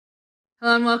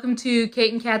Hello and welcome to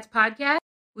Kate and Kat's podcast.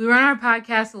 We run our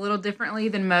podcast a little differently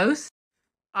than most.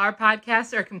 Our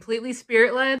podcasts are completely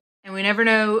spirit-led, and we never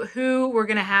know who we're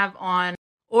going to have on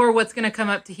or what's going to come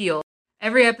up to heal.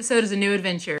 Every episode is a new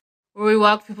adventure, where we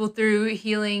walk people through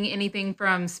healing anything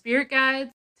from spirit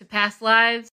guides to past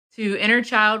lives to inner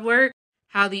child work,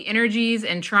 how the energies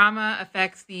and trauma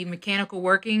affects the mechanical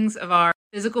workings of our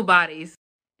physical bodies,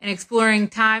 and exploring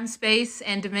time, space,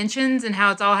 and dimensions and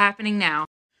how it's all happening now.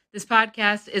 This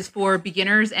podcast is for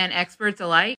beginners and experts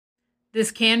alike.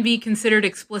 This can be considered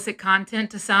explicit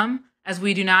content to some, as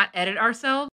we do not edit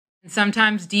ourselves, and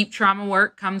sometimes deep trauma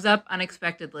work comes up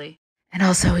unexpectedly. And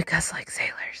also we cuss like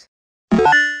sailors.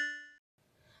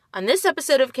 On this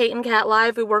episode of Kate and Kat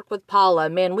Live, we work with Paula.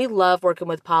 Man, we love working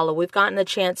with Paula. We've gotten the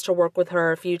chance to work with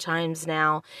her a few times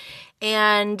now.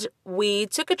 And we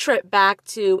took a trip back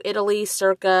to Italy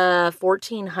circa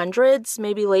 1400s,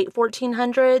 maybe late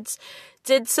 1400s.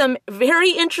 Did some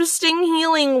very interesting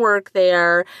healing work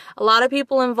there. A lot of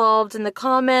people involved in the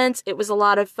comments. It was a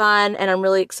lot of fun, and I'm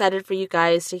really excited for you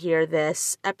guys to hear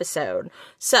this episode.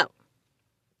 So,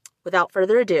 without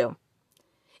further ado,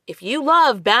 if you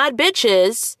love bad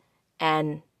bitches,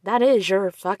 and that is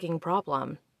your fucking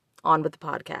problem, on with the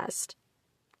podcast.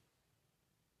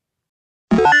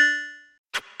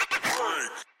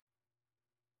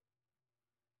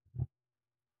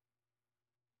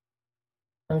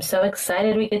 I'm so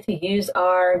excited we get to use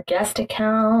our guest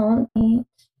account. Hi,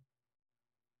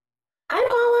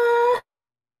 Paula.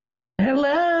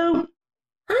 Hello.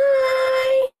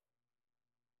 Hi.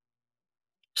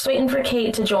 Just waiting for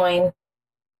Kate to join.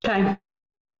 Okay.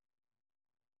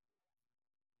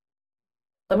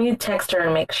 Let me text her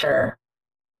and make sure.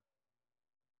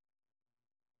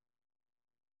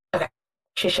 Okay.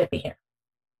 She should be here.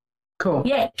 Cool.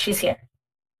 Yay, she's here.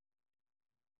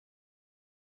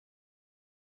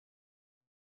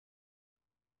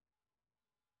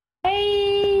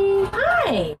 Hey!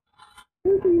 Hi.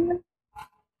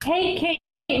 Hey, Kate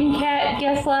and Kat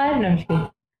Guest Live. No, I'm just kidding.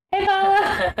 Hey,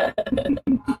 Paula.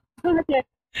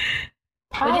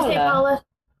 What'd you say, Paula?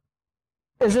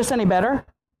 Is this any better?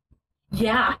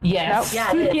 Yeah. Yes.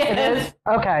 Yeah, it is. Yes. It is?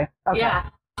 Okay. Yeah,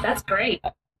 that's great.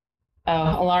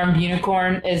 Oh, alarmed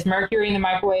unicorn. Is Mercury in the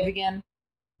microwave again?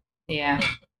 Yeah.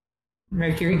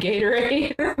 Mercury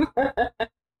Gatorade.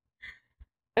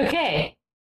 Okay.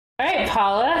 All right,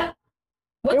 Paula.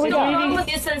 What's Here we going go. on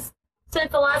with you since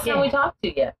the last time we talked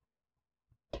to you?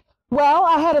 Well,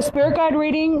 I had a spirit guide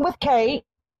reading with Kate,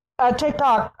 a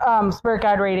TikTok spirit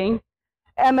guide reading,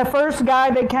 and the first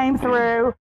guide that came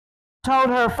through told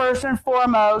her first and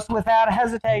foremost, without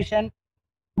hesitation,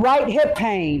 right hip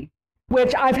pain,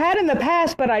 which I've had in the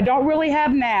past, but I don't really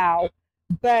have now.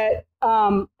 But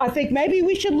I think maybe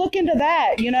we should look into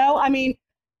that, I mean,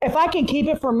 if I can keep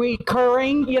it from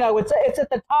recurring, it's at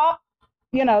the top,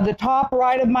 the top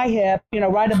right of my hip,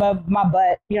 right above my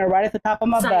butt, right at the top of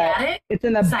my Sciatic? butt. It's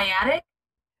in the Sciatic?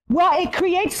 Well, it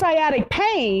creates sciatic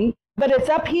pain, but it's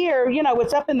up here,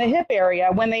 it's up in the hip area.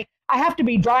 I have to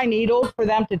be dry needled for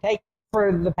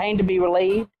for the pain to be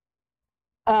relieved.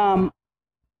 And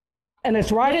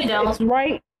it's right. It's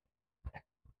right.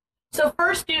 So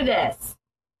first do this,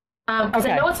 because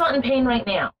I know it's not in pain right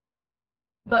now.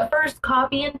 But first,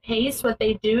 copy and paste what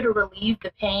they do to relieve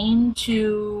the pain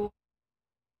to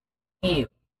you.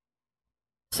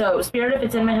 So, Spirit, if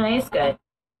it's in my highest good.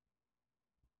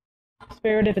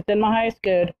 Spirit, if it's in my highest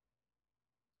good.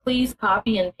 Please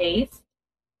copy and paste.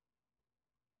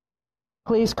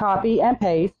 Please copy and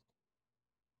paste.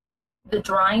 The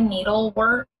dry needle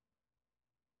work.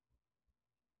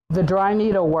 The dry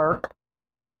needle work.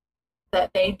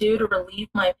 That they do to relieve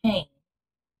my pain.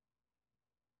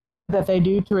 That they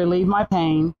do to relieve my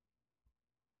pain.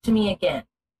 To me again.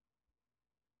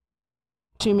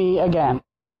 To me again.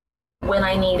 When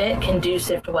I need it,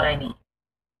 conducive to what I need.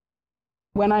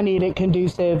 When I need it,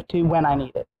 conducive to when I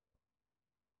need it.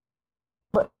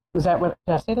 But is that what,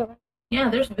 did I say that right? Yeah,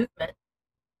 there's movement.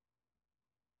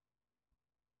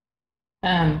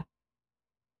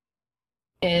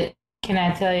 Can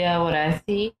I tell you what I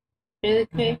see really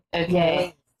quick?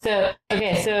 Okay.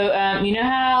 Yes. So, you know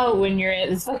how when you're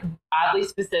in, it's like oddly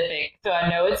specific, so I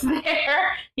know it's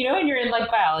there. When you're in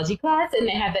like biology class and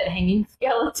they have that hanging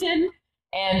skeleton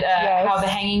and Yes. how the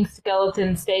hanging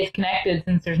skeleton stays connected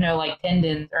since there's no like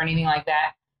tendons or anything like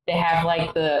that. They have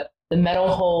like the metal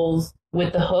holes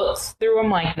with the hooks through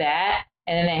them like that,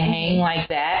 and then they hang like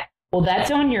that. Well, that's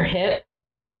on your hip.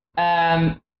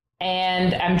 And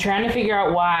I'm trying to figure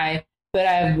out why, but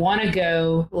I want to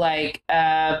go like,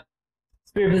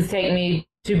 Spirit, please take me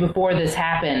to before this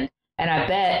happened. And I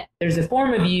bet there's a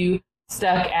form of you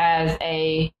stuck as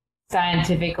a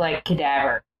scientific, like,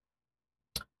 cadaver.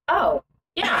 Oh,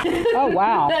 yeah. Oh,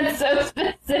 wow. That's so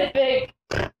specific.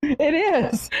 It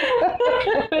is.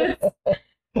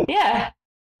 Yeah.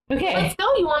 Okay. Let's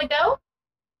go. You want to go?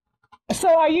 So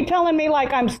are you telling me like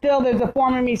there's a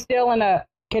form of me still in a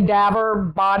cadaver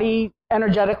body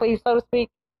energetically, so to speak?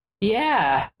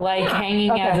 Yeah, like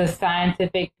hanging as a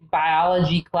scientific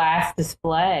biology class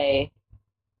display.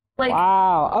 Like,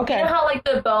 wow. Okay. You know how like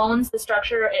the bones, the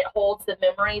structure, it holds the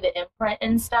memory, the imprint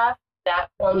and stuff? That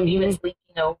form of you is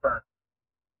leaking over.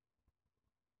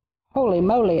 Holy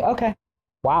moly. Okay.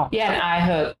 Wow. Yeah, an eye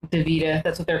hook, Davita.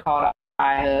 That's what they're called,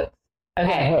 eye hooks.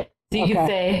 Okay. Eye hook. So you can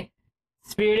say,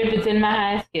 spirit if it's in my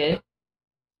highest good.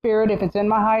 Spirit if it's in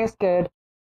my highest good.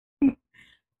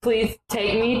 Please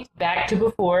take me back to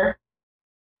before.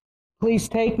 Please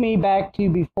take me back to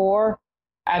before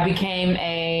I became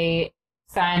a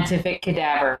scientific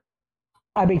cadaver.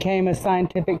 I became a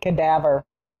scientific cadaver.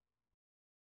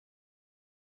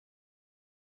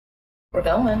 We're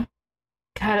going.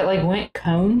 God, it like went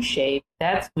cone shaped.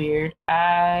 That's weird.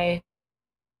 I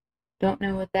don't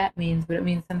know what that means, but it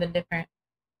means something different.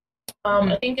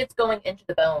 I think it's going into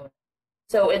the bone.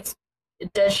 So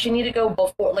does she need to go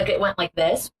before, like it went like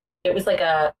this? It was like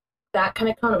that kind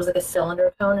of cone. It was like a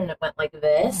cylinder cone and it went like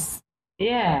this.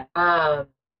 Yeah.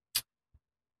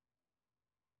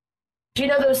 Do you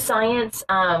know those science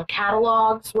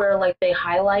catalogs where like they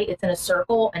highlight, it's in a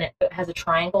circle and it has a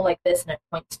triangle like this and it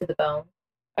points to the bone?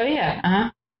 Oh, yeah.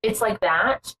 Uh-huh. It's like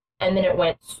that. And then it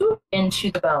went swoop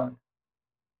into the bone.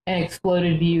 An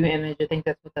exploded view image. I think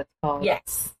that's what that's called.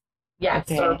 Yes.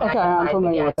 Yes. Okay. Okay, I'm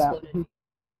familiar with that.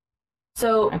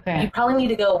 So you probably need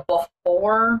to go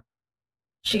before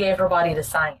she gave her body to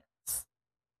science.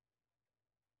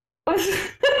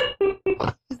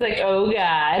 She's like, oh,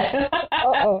 God.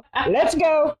 Uh-oh. Let's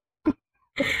go.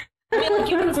 I mean,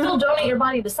 like, you can still donate your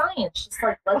body to science. Just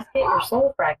like, let's get your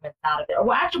soul fragments out of it.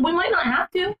 Well, actually, we might not have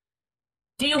to.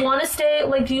 Do you want to stay?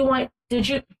 Like,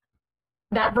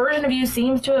 that version of you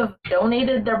seems to have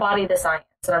donated their body to science,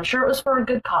 and I'm sure it was for a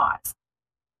good cause.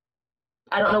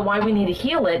 I don't know why we need to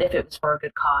heal it if it was for a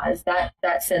good cause. That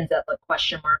sends up like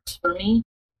question marks for me.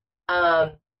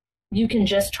 You can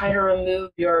just try to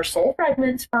remove your soul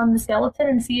fragments from the skeleton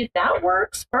and see if that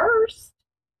works first.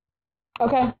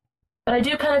 Okay. But I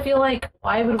do kind of feel like,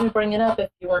 why would we bring it up if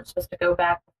you weren't supposed to go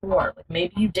back before? Like,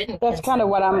 maybe you didn't. That's kind of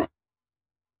what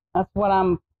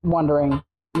I'm wondering.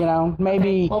 You know,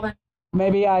 maybe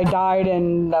maybe I died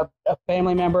and a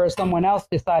family member or someone else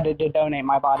decided to donate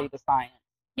my body to science.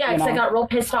 Yeah, because I got real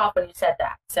pissed off when you said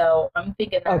that. So I'm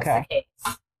thinking that's the case.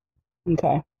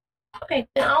 Okay. Okay,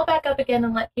 then I'll back up again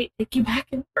and let Kate take you back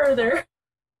in further.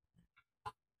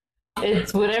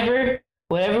 It's whatever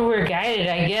we're guided,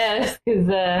 I guess. Because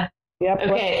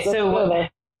okay, so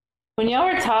when y'all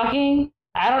were talking,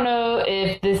 I don't know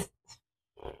if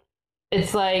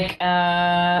it's like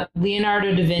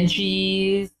Leonardo da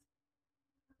Vinci's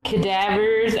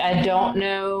cadavers. I don't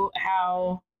know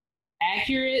how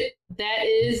accurate that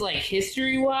is, like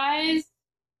history wise.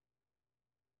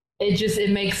 It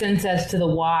makes sense as to the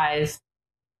whys.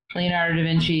 Leonardo da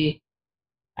Vinci,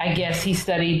 I guess he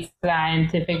studied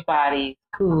scientific bodies.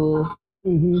 Cool.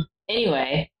 Mm-hmm.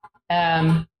 Anyway,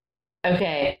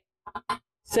 okay.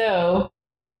 So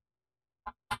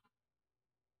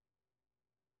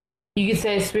you could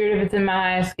say, spirit if it's in my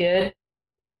highest good.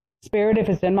 Spirit if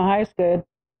it's in my highest good.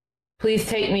 Please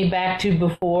take me back to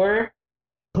before.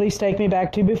 Please take me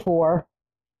back to before.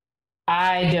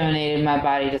 I donated my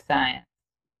body to science.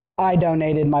 I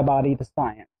donated my body to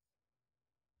science.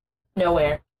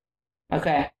 Nowhere.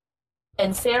 Okay.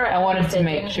 And Sarah, I wanted to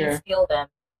make sure. Steal them.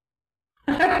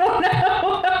 I don't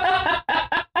know.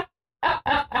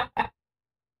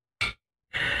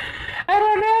 I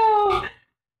don't know.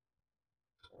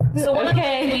 So one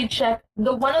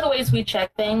of the ways we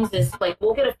check things is like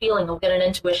we'll get a feeling, we'll get an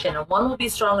intuition, and one will be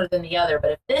stronger than the other.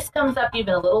 But if this comes up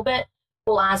even a little bit,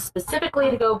 we'll ask specifically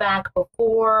to go back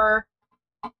before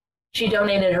she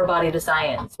donated her body to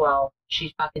science. Well,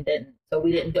 she fucking didn't, so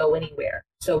we didn't go anywhere.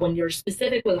 So when you're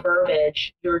specific with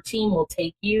verbiage, your team will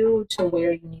take you to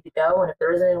where you need to go, and if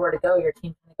there isn't anywhere to go, your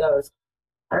team kind of goes,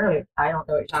 I don't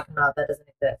know what you're talking about. That doesn't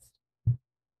exist.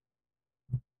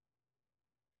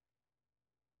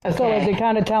 Okay. So is it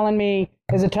kind of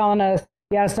telling us,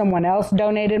 yeah, someone else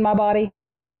donated my body?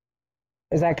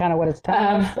 Is that kind of what it's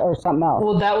telling us, or something else?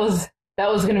 Well, that was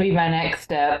going to be my next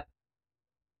step.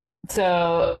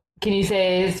 So can you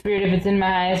say, spirit if it's in my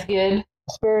highest good?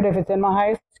 Spirit if it's in my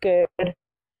highest good.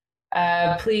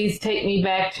 Please take me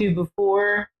back to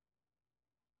before.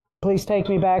 Please take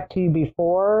me back to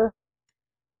before.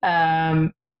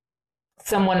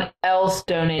 someone else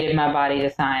donated my body to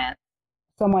science.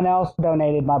 Someone else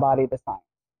donated my body to science.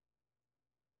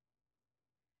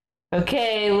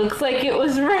 Okay, looks like it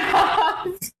was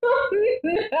robbed.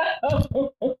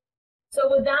 No. So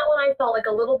with that one, I felt like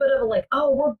a little bit of a like,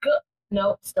 oh, we're good.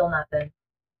 Nope, still nothing.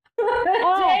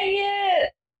 Dang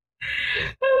it.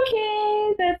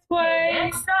 Okay, that's why.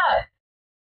 Next up.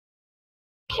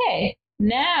 Okay,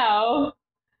 now,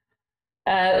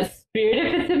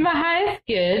 Spirit, if it's in my highest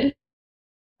good,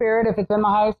 Spirit, if it's in my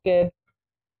highest good,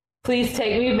 please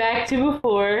take me back to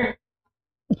before.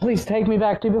 please take me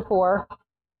back to before.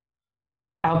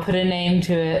 I'll put a name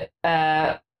to it.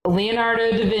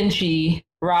 Leonardo da Vinci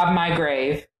robbed my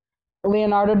grave.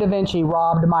 Leonardo da Vinci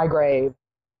robbed my grave.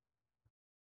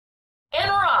 And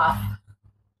we're off.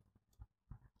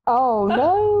 Oh,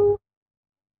 no.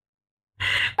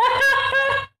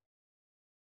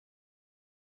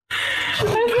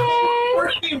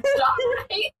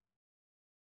 Okay.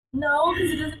 No,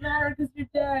 because it doesn't matter because you're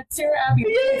dead. Sarah Abby.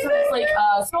 So it's like,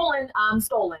 stolen,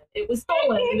 stolen. It was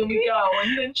stolen, and then we go,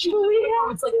 and then she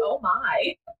it's like, oh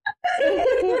my.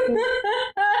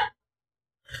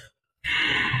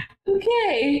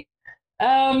 Okay.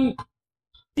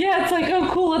 Yeah, it's like, oh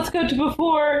cool, let's go to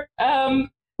before.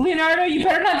 Leonardo, you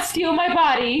better not steal my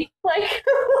body. Like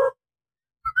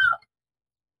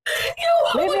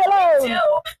Leave me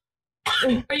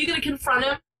alone. Are you gonna confront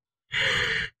him?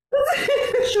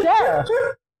 Sure.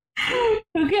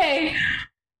 Okay.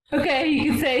 Okay,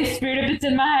 you can say, Spirit, if it's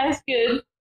in my highest good,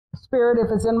 Spirit,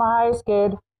 if it's in my highest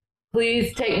good,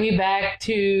 please take me back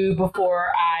to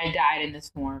before I died in this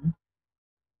form.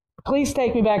 please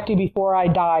take me back to before I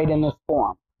died in this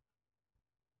form.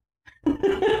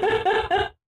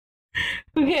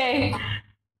 Okay.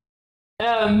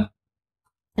 And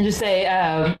just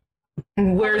say,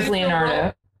 where's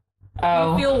Leonardo?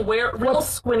 Oh. You feel real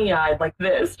squinty-eyed like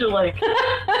this. You're like,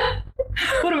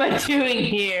 what am I doing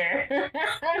here?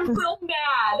 I'm real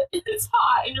mad. It's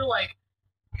hot. And you're like,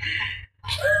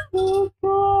 Oh,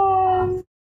 God.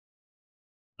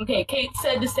 okay, Kate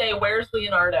said to say, where's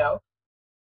Leonardo?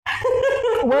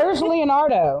 Where's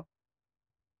Leonardo?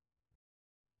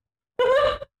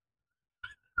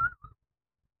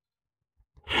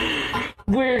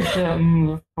 Where's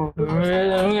him? I'm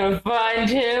gonna find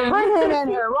him. Bring him in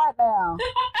here right now.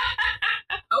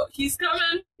 Oh, he's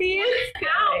coming. He is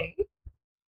coming.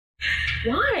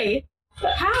 Why?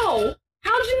 How?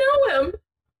 How'd you know him?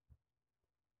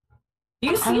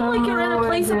 You seem like you're in a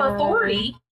place of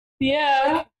authority.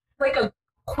 Yeah. Like a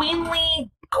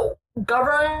queenly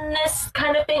governess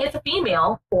kind of thing. It's a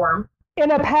female form.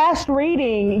 In a past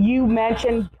reading, you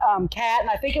mentioned Kat, and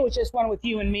I think it was just one with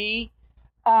you and me.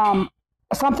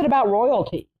 Something about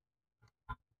royalty.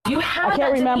 You have I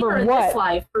can't that remember in what. this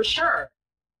life for sure.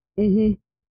 Mm-hmm.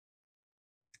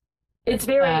 It's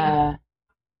very. I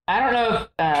don't know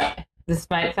if this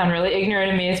might sound really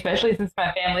ignorant of me, especially since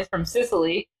my family's from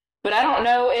Sicily. But I don't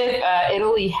know if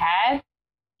Italy had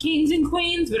kings and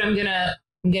queens, but I'm gonna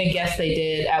guess they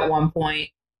did at one point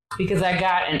because I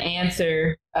got an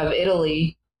answer of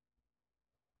Italy.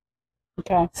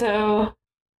 Okay. So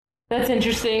that's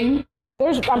interesting.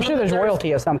 I'm sure there's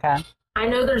royalty of some kind. I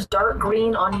know there's dark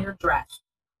green on your dress.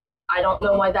 I don't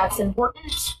know why that's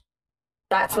important.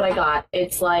 That's what I got.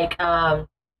 It's like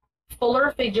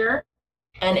fuller figure,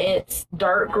 and it's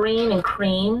dark green and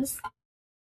creams.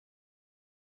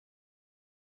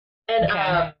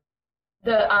 And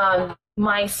Okay.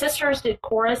 my sisters did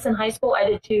chorus in high school. I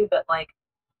did too, but like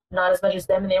not as much as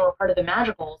them. And they were part of the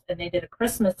Madrigals, and they did a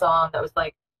Christmas song that was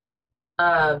like,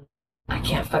 I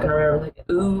can't fucking remember,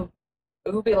 like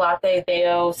Ubi Latte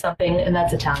Deo something, and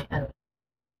that's Italian.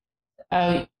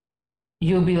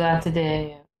 You'll be glad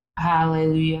today.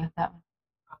 Hallelujah. That one.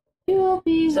 You'll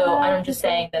be So glad I'm just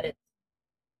saying that it's.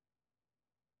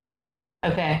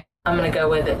 Okay. I'm gonna go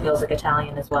with it. Feels like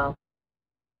Italian as well.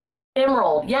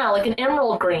 Emerald, yeah, like an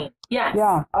emerald green. Yes.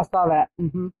 Yeah, I saw that.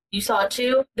 Mm-hmm. You saw it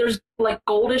too? There's like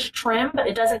goldish trim, but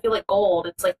it doesn't feel like gold.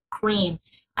 It's like cream.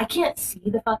 I can't see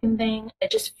the fucking thing.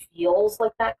 It just feels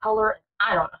like that color.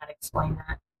 I don't know how to explain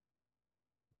that.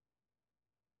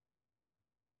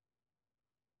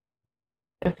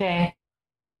 Okay.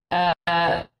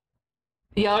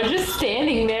 Y'all are just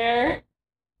standing there.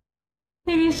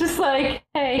 Maybe it's just like,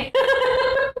 hey.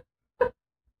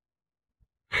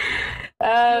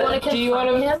 Do you want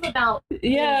to him about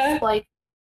Yeah. his, like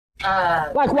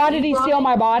why did he steal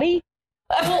my body?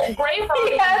 well, grave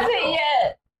He hasn't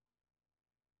yet.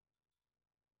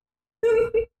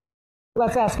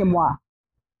 Let's ask him why.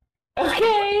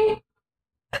 Okay.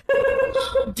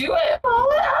 Do it.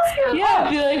 I'll ask him. Yeah,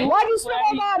 be like, Why did you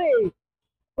steal my body?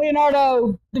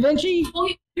 Leonardo da Vinci? Well,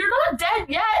 you're not dead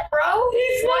yet, bro.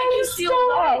 Why are you stealing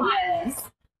bodies?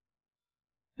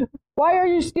 Why are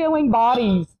you stealing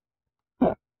bodies?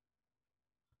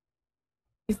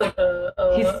 He's like,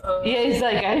 he's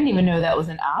like, I didn't even know that was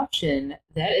an option.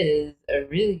 That is a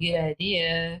really good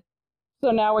idea.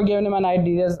 So now we're giving him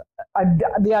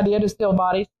the idea to steal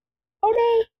bodies.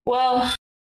 Okay. Well,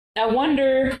 I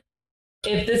wonder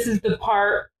if this is the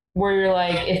part where you're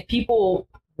like, if people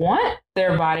want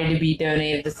their body to be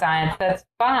donated to science, that's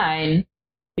fine.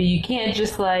 But you can't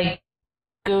just like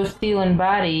go stealing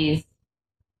bodies.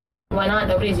 Why not?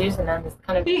 Nobody's using them. It's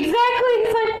kind of Exactly.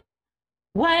 It's like,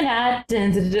 why not?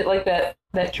 Like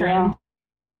that trend. Yeah.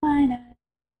 Why not?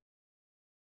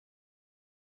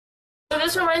 So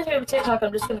this reminds me of a TikTok.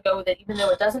 I'm just going to go with it, even though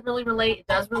it doesn't really relate. It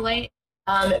does relate.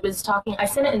 It was talking. I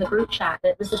sent it in the group chat.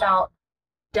 It was about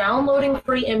downloading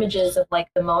free images of like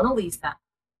the Mona Lisa,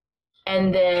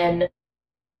 and then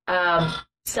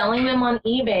selling them on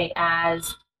eBay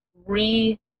as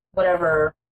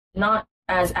not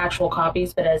as actual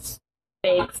copies, but as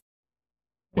fakes.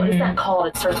 What is that called?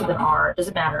 It starts with an R. It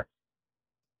doesn't matter.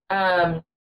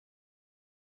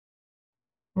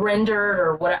 Rendered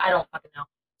or what? I don't fucking know.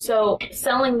 So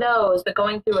selling those, but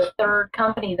going through a third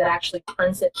company that actually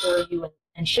prints it for you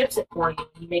and ships it for you,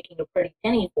 and you making a pretty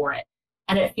penny for it.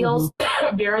 And it feels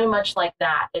very much like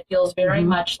that. It feels very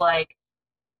much like,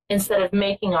 instead of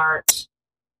making art,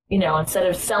 instead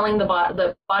of selling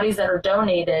the bodies that are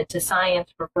donated to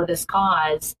science for this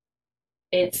cause,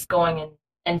 it's going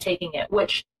and taking it.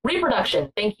 Which,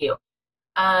 reproduction, thank you.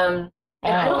 And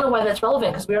I don't know why that's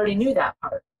relevant, because we already knew that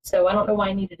part. So I don't know why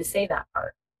I needed to say that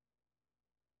part.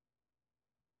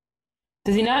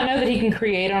 Does he not know that he can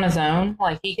create on his own?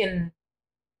 Like he can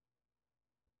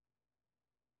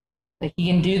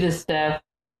do this stuff.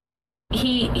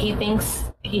 He thinks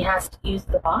he has to use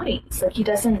the bodies. Like he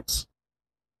doesn't.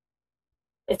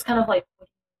 It's kind of like,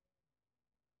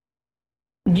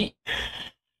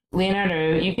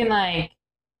 Leonardo, you can like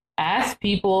ask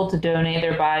people to donate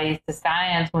their bodies to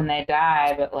science when they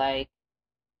die, but like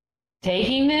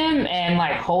taking them and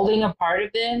like holding a part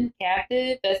of them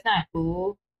captive, that's not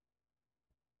cool.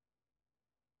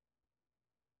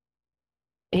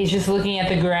 He's just looking at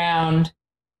the ground.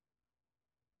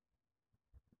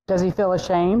 Does he feel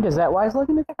ashamed? Is that why he's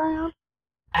looking at the ground?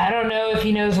 I don't know if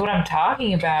he knows what I'm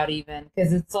talking about even,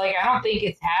 because it's like, I don't think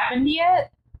it's happened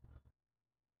yet.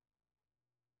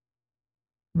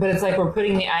 But it's like we're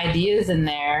putting the ideas in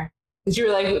there. Because you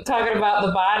were like talking about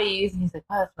the bodies. And he's like,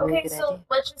 oh, that's a really good idea.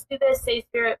 Let's just do this. Say,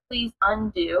 Spirit, please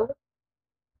undo.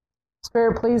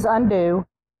 Spirit, please undo.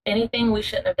 Anything we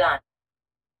shouldn't have done.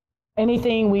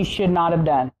 Anything we should not have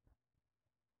done.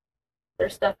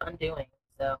 There's stuff undoing,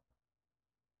 so.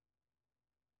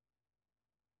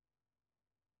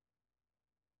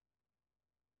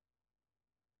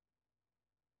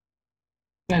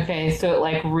 Okay, so it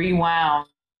like rewound.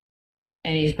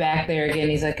 And he's back there again.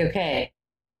 He's like, okay,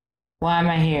 why am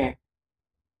I here?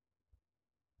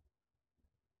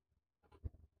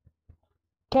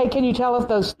 Okay, can you tell if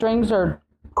those strings or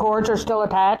cords are still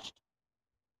attached?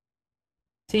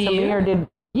 To you? Or did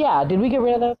we get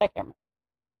rid of those? I can't remember.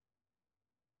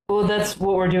 Well, that's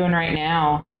what we're doing right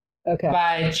now. Okay.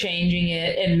 By changing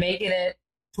it and making it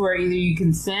to where either you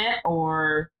consent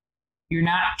or you're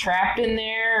not trapped in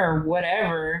there or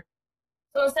whatever.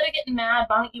 So instead of getting mad,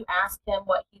 why don't you ask him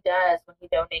what he does when he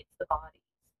donates the bodies?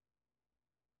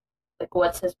 Like,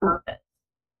 what's his purpose?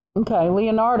 Okay,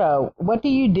 Leonardo, what do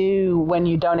you do when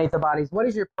you donate the bodies? What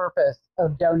is your purpose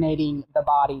of donating the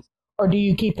bodies? Or do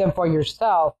you keep them for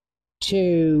yourself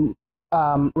to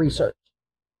research?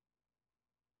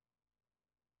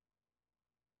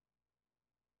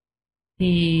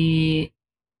 He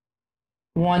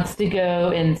wants to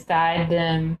go inside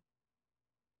them,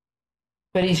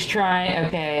 but he's trying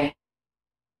to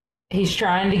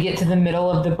get to the middle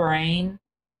of the brain.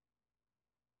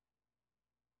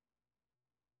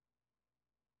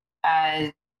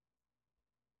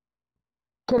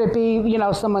 Could it be,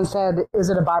 someone said, is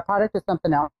it a byproduct of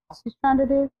something else he's trying to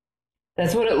do?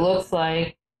 That's what it looks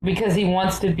like, because he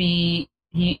wants to be,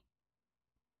 he's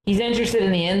interested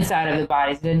in the inside of the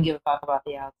bodies. He doesn't give a fuck about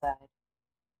the outside.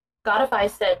 God, if I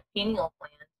said pineal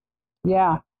gland.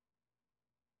 Yeah.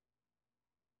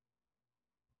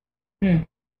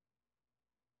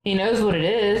 He knows what it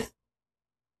is.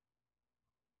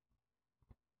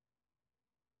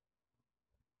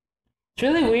 It's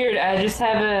really weird.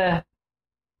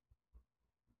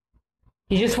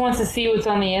 He just wants to see what's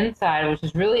on the inside, which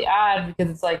is really odd because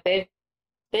it's like they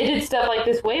did stuff like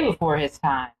this way before his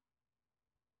time.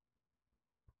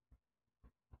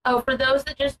 Oh, for those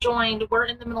that just joined, we're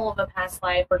in the middle of a past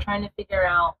life. We're trying to figure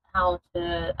out how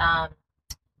to.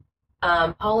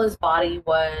 Paula's body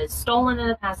was stolen in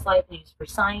a past life and used for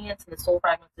science, and the soul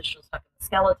fragments are still stuck in the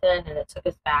skeleton, and it took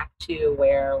us back to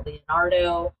where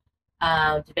Leonardo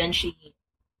da Vinci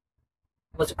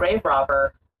was a grave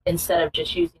robber instead of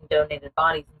just using donated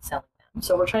bodies and selling them.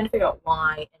 So we're trying to figure out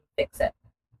why and fix it.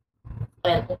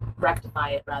 And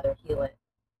rectify it, rather, heal it.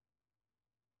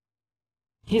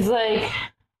 He's like,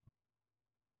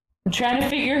 I'm trying to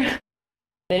figure.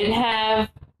 They didn't have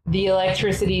the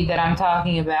electricity that I'm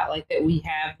talking about, like that we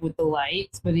have with the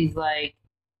lights, but he's like,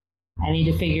 I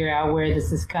need to figure out where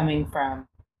this is coming from.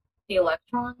 The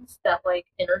electrons, that like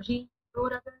energy or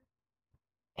whatever.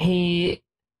 It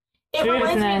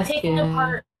reminds me of taking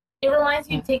apart. It reminds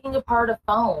me of taking apart a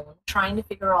phone, trying to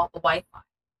figure out the Wi-Fi.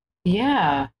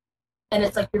 Yeah. And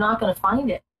it's like you're not going to find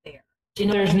it there. Do you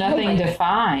know There's nothing to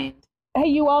find. Hey,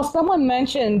 you all, someone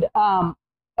mentioned,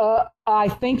 I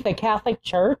think the Catholic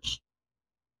Church.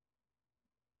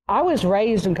 I was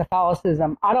raised in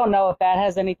Catholicism. I don't know if that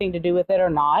has anything to do with it or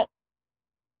not.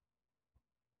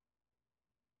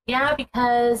 Yeah,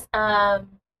 because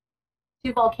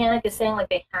Too Volcanic is saying like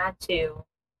they had to,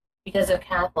 because of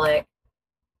Catholic,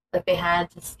 like they had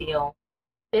to steal.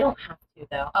 They don't have to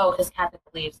though. Oh, because Catholic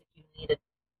believes that you need to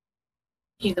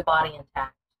keep the body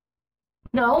intact.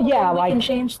 No, yeah, we like can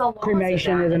change the laws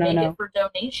cremation of that is a and make no-no. it for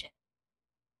donation.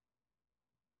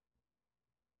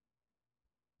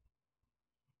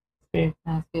 Spirit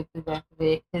can escape to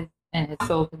activate his and his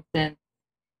soul consents,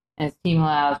 and his team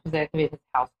allows to activate his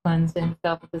house cleanse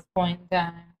himself at this point in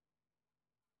time.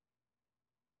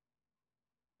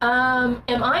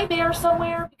 Am I there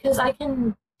somewhere? Because I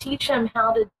can teach him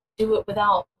how to do it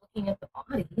without looking at the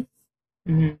bodies.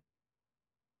 Mm-hmm.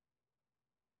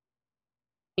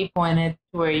 He pointed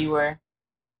to where you were.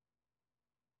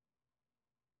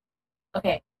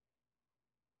 Okay.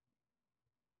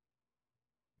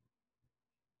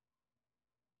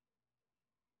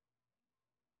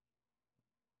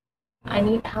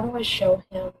 How do I show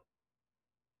him?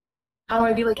 How do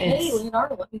I be like, hey,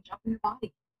 Leonardo, let me jump in your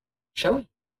body? Show you.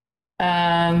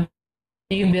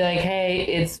 You can be like, hey,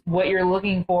 it's what you're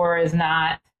looking for is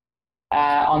not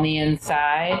on the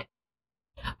inside.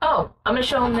 Oh, I'm going to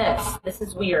show him this. This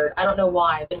is weird. I don't know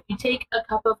why, but if you take a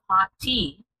cup of hot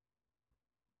tea,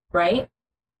 right,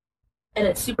 and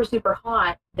it's super, super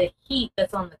hot, the heat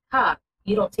that's on the cup,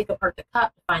 you don't take apart the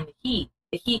cup to find the heat.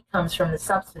 The heat comes from the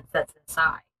substance that's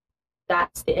inside.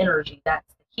 That's the energy.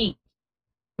 That's the heat.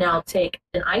 Now take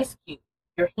an ice cube.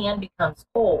 Your hand becomes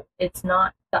cold. It's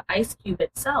not the ice cube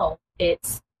itself.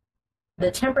 It's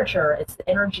the temperature. It's the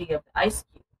energy of the ice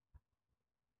cube.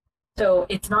 So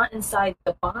it's not inside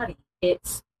the body.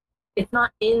 It's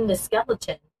not in the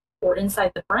skeleton or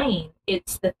inside the brain.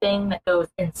 It's the thing that goes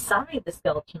inside the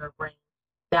skeleton or brain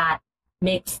that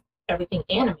makes everything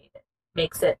animated,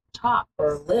 makes it talk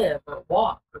or live or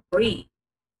walk or breathe.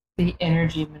 The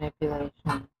energy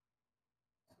manipulation.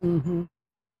 Mm-hmm.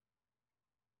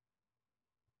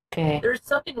 Okay. There's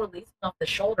something releasing off the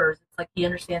shoulders. It's like he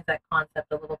understands that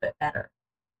concept a little bit better.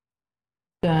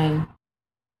 Done.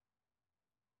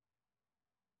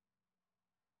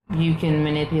 You can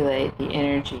manipulate the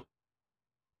energy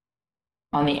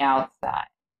on the outside.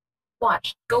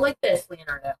 Watch. Go like this,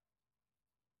 Leonardo.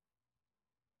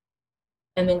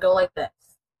 And then go like this.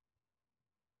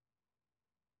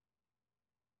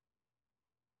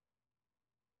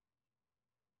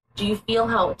 Do you feel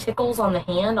how it tickles on the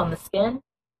hand, on the skin?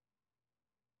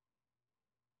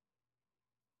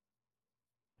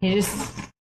 He just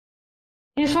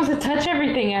wants to touch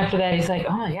everything after that. He's like,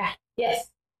 oh yeah,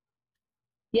 yes.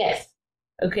 Yes.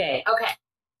 Okay. Okay.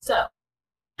 So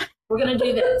we're gonna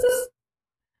do this.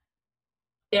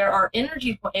 There are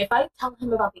energy points. If I tell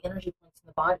him about the energy points in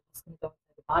the body, he's gonna go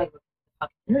into the body with the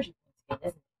fucking energy points again,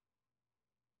 isn't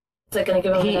it? Is that gonna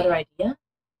give him another idea?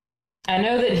 I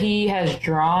know that he has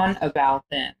drawn about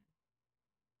them.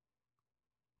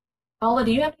 Paula,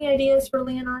 do you have any ideas for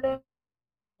Leonardo?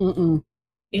 Mm-mm.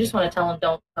 You just want to tell him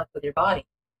don't fuck with your body.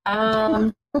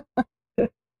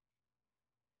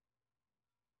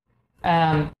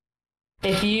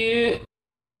 If you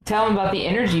tell him about the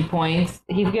energy points,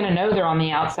 he's going to know they're on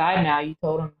the outside now. You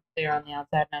told him they're on the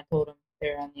outside, and I told him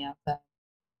they're on the outside.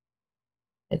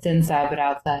 It's inside, but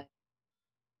outside.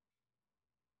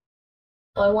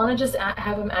 Well, I want to just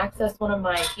have him access one of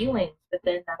my healings, but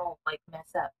then that'll, like,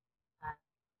 mess up.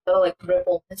 That'll, like,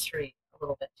 ripple history a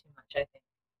little bit too much, I think.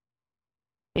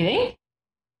 You think?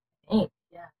 I think,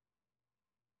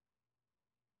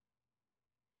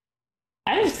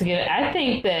 yeah. I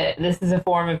think that this is a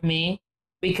form of me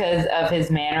because of his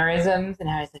mannerisms and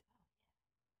how he's like,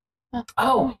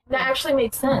 Oh, that actually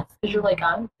makes sense because you're like,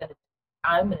 I'm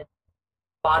gonna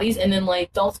bodies, and then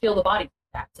like, don't steal the body.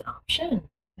 That's an option.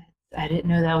 I didn't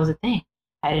know that was a thing.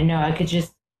 I didn't know I could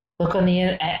just look on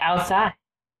the outside.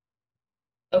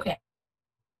 Okay,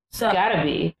 so Gotta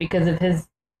be because of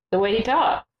the way he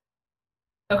talks.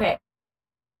 okay,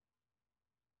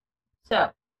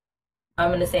 so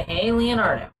I'm gonna say, hey,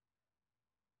 Leonardo.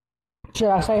 Should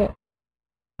I say it?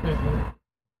 Mm-hmm.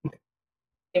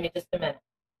 Give me just a minute.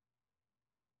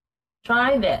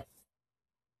 Try this.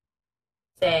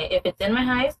 Say, if it's in my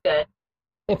highest good.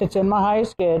 If it's in my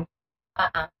highest good.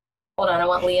 Hold on, I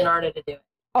want Leonardo to do it.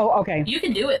 Oh, okay. You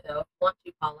can do it, though, if you want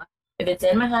to, Paula. If it's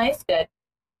in my highest good.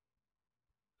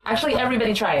 Actually,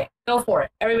 everybody try it. Go for it.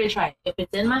 Everybody try it. If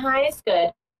it's in my highest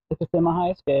good. If it's in my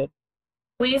highest good.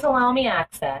 Please allow me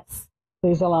access.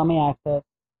 Please allow me access.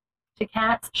 To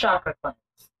Cat's chakra cleanse.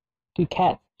 To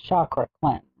Cat's chakra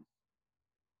cleanse.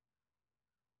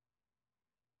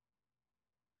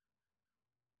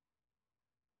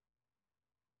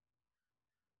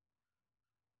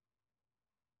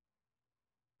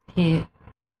 He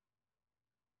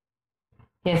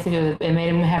has to go. It made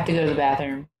him have to go to the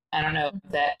bathroom. I don't know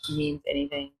if that means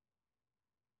anything.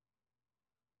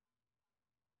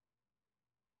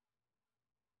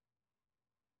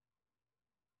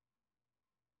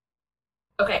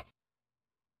 Okay.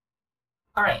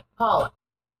 All right, Paula.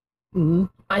 Mm-hmm.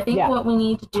 I think what we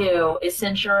need to do is,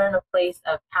 since you're in a place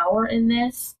of power in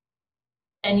this,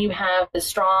 and you have the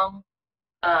strong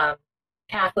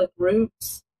Catholic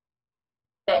roots,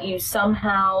 that you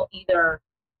somehow either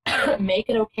make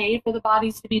it okay for the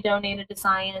bodies to be donated to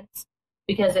science,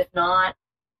 because if not,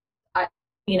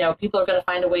 people are going to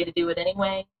find a way to do it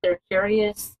anyway. They're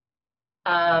curious.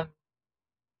 I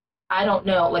don't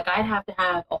know. Like, I'd have to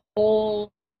have a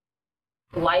whole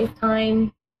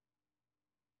lifetime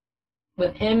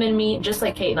with him and me, just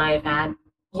like Kate and I have had,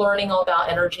 learning all about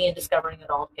energy and discovering it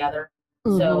all together.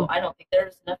 Mm-hmm. So I don't think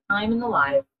there's enough time in the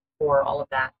life for all of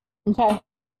that. Okay.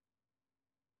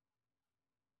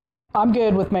 I'm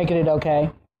good with making it okay.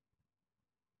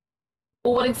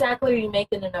 Well, what exactly are you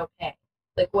making it okay?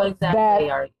 Like, what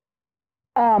exactly are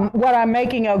you? What I'm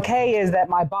making okay is that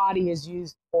my body is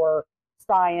used for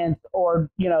science, or,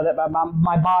 that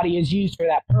my body is used for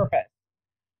that purpose.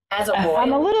 As a boy?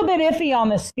 I'm a little bit iffy on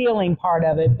the stealing part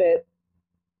of it, but...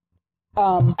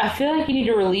 I feel like you need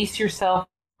to release yourself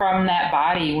from that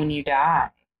body when you die,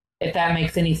 if that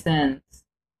makes any sense.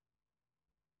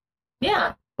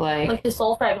 Yeah. Like the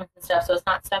soul fragments and stuff, so it's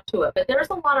not stuck to it. But there's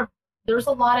a lot of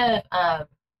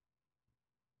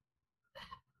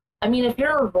I mean, if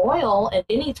you're a royal at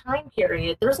any time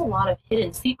period, there's a lot of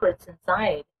hidden secrets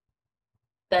inside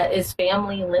that is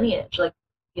family lineage,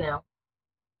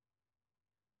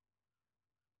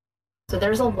 So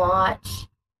there's a lot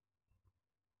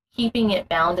keeping it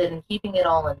bounded and keeping it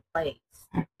all in place.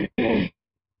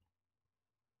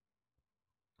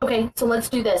 Okay, so let's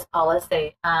do this, Paula.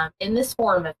 Say, in this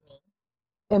form of me.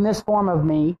 In this form of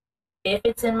me. If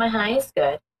it's in my highest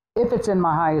good. If it's in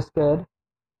my highest good.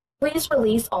 Please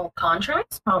release all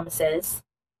contracts, promises.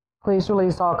 Please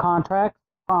release all contracts,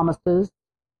 promises.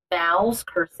 Vows,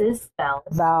 curses,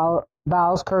 spells.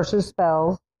 Vows, curses,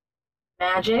 spells.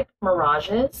 Magic,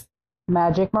 mirages.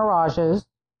 Magic, mirages.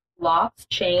 Locks,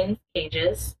 chains,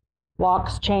 cages.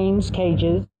 Locks, chains,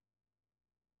 cages.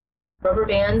 Rubber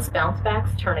bands, bounce backs,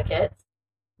 tourniquets.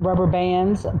 Rubber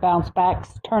bands, bounce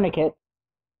backs, tourniquets.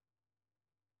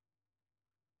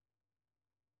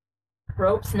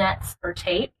 Ropes, nets, or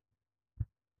tape.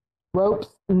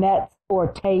 Ropes, nets, or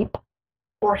tape.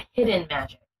 Or hidden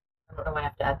magic. I don't know why I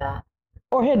have to add that.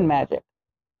 Or hidden magic.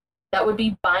 That would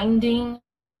be binding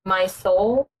my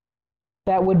soul.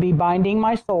 That would be binding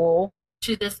my soul.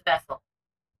 To this vessel.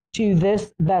 To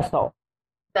this vessel.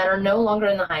 That are no longer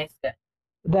in the highest good.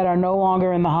 That are no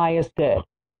longer in the highest good.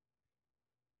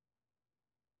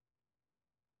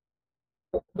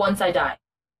 Once I die.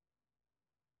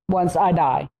 Once I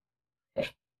die.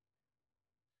 Okay.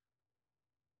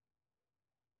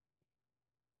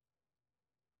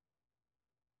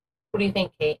 What do you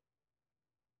think, Kate?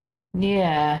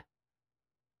 Yeah.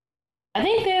 I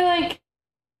think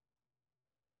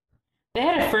they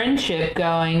had a friendship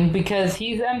going because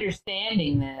he's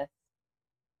understanding this.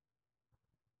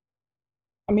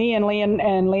 Me and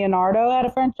Leonardo had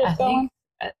a friendship going?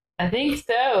 I think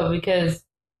so, because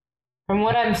from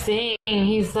what I'm seeing,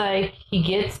 he's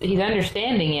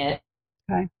understanding it.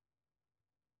 Okay.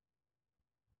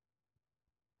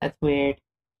 That's weird.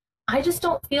 I just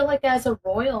don't feel like as a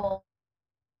royal,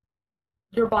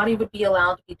 your body would be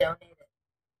allowed to be donated.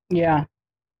 Yeah.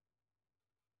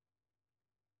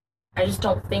 I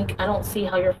don't see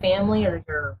how your family or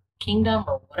your kingdom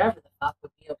or whatever the fuck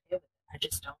would be okay with it. I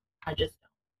just don't.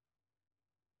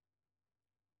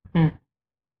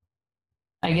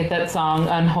 I get that song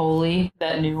Unholy,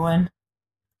 that new one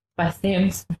by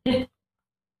Sam Smith.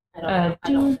 I don't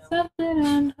Doing know. something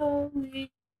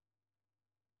unholy.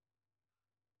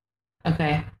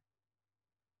 Okay.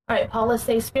 All right, Paula,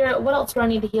 say, Spirit, what else do I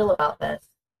need to heal about this?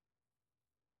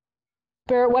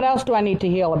 Spirit, what else do I need to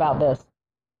heal about this?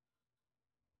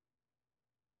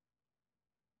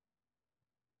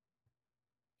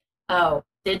 Oh,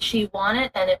 did she want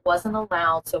it and it wasn't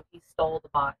allowed, so he stole the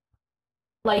body?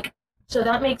 Like, so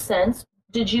that makes sense.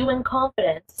 Did you, in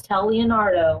confidence, tell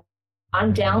Leonardo,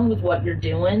 I'm down with what you're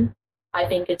doing. I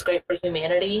think it's great for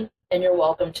humanity, and you're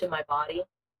welcome to my body?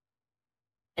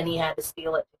 And he had to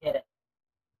steal it to get it.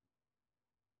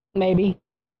 Maybe.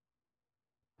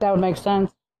 That would make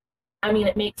sense. I mean,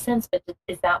 it makes sense, but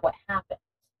is that what happened?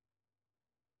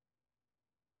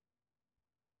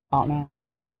 I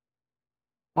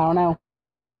don't know.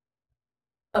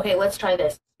 Okay, let's try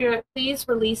this. Spirit, please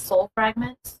release soul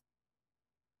fragments.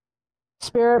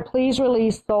 Spirit, please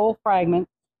release soul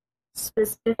fragments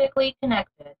Specifically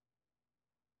connected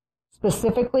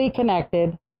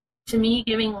to me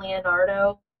giving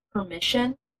Leonardo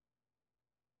permission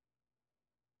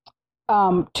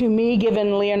to me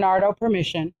giving Leonardo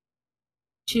permission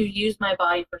to use my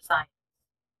body for science.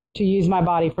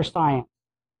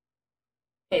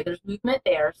 Okay, there's movement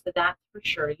there, so that's for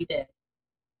sure you did.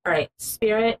 All right,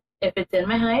 Spirit, if it's in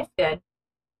my highest good.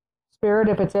 Spirit,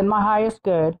 if it's in my highest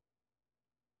good.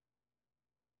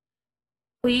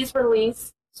 Please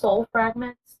release soul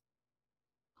fragments.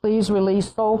 Please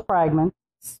release soul fragments.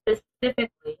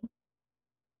 Specifically.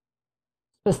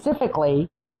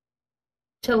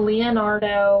 To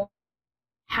Leonardo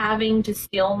having to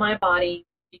steal my body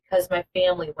because my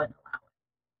family wouldn't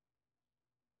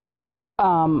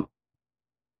allow it.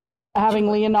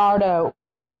 Having Leonardo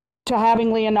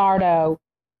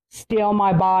steal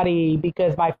my body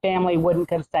because my family wouldn't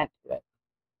consent to it.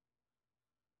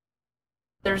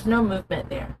 There's no movement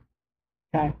there.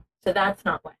 Okay. So that's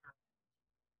not what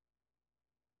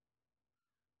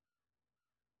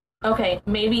happened. Okay,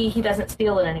 maybe he doesn't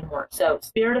steal it anymore. So,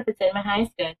 Spirit, if it's in my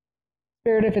highest good.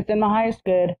 Spirit, if it's in my highest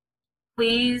good.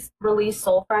 Please release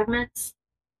soul fragments.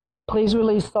 Please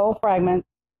release soul fragments.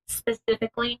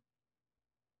 Specifically.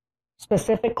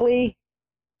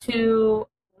 To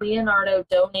Leonardo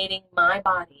donating my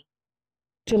body.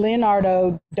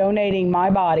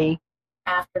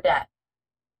 After death.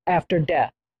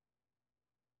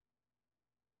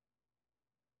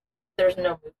 There's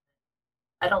no movement.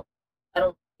 I don't,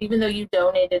 even though you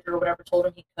donated or whatever, told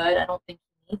him he could, I don't think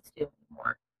he needs to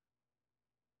anymore.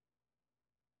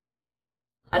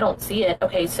 I don't see it.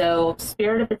 Okay, so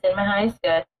Spirit, if it's in my highest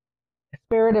good.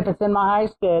 Spirit, if it's in my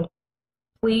highest good.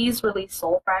 Please release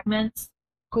soul fragments.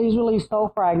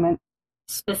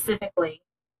 Specifically.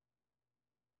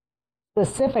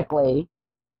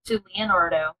 To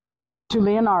Leonardo.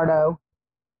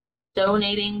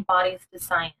 Donating bodies to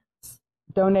science.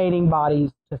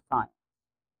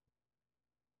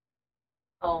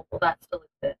 Oh, well, that still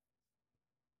exists.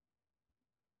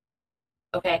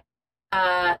 Okay.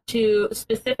 To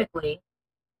specifically.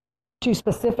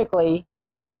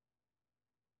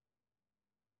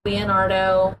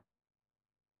 Leonardo.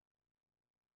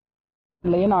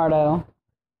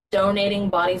 Donating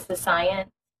bodies to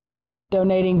science.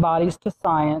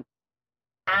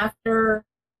 After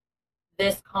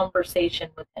this conversation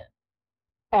with him.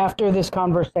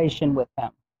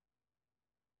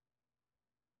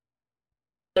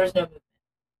 There's no movement.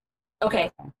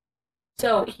 Okay.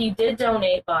 So he did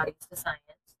donate bodies to science.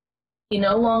 He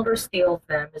no longer steals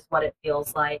them, is what it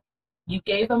feels like. You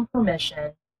gave him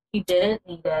permission. He didn't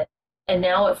need it. And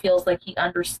now it feels like he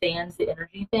understands the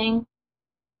energy thing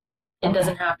and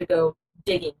doesn't have to go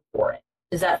digging for it.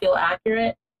 Does that feel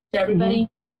accurate to everybody?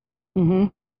 Mm-hmm.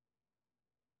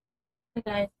 Hey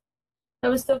guys, that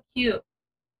was so cute.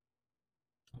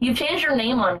 You changed your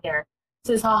name on here. It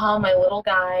says, haha, my little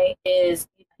guy is,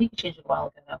 I think you changed it a while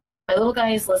ago though. My little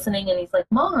guy is listening and he's like,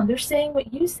 Mom, they're saying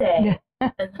what you say.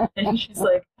 And she's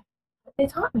like, they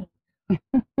taught me.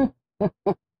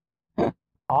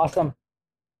 Awesome.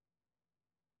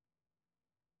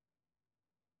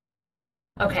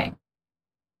 Okay.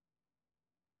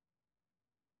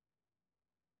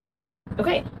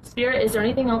 Okay, Spirit, is there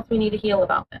anything else we need to heal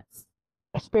about this?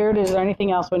 Spirit, is there anything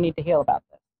else we need to heal about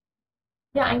this?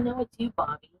 Yeah, I know it's you,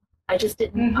 Bobby. I just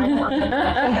didn't. I don't want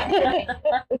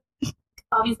to.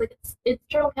 Bobby's like, it's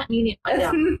Turtle Cat Media. I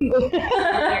know.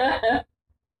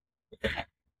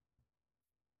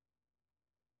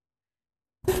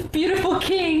 Beautiful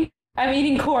king. I'm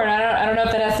eating corn. I don't know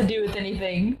if that has to do with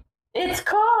anything. It's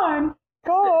corn.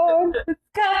 Corn. It's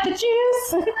got the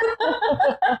juice.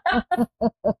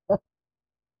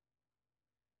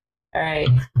 All right.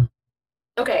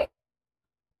 Okay.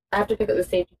 I have to pick up the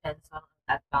safety pin, so I don't know what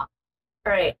that's about.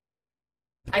 All right.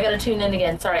 I gotta tune in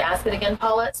again. Sorry, ask it again,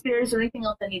 Paula. Spirit, is there anything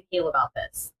else I need to heal about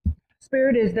this?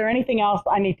 Spirit, is there anything else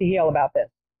I need to heal about this?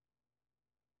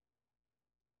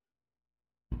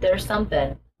 There's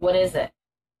something. What is it?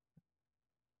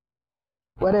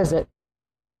 What is it?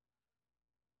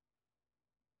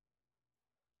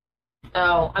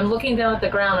 Oh, I'm looking down at the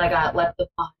ground. I got let the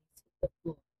bodies hit the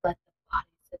floor. Let the bodies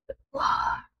hit the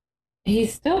floor.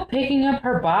 He's still picking up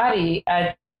her body.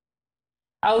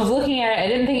 I was looking at it. I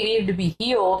didn't think it needed to be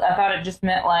healed. I thought it just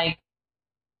meant like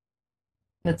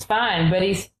that's fine. But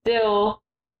he's still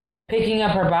picking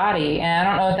up her body, and I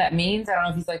don't know what that means. I don't know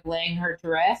if he's like laying her to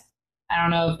rest. I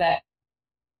don't know if that.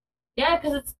 Yeah,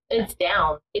 because it's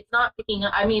down. It's not picking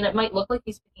up. I mean, it might look like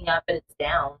he's picking up, but it's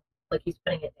down. Like he's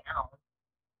putting it down.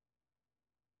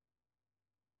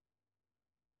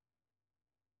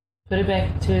 Put it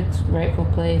back to its rightful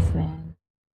place, man.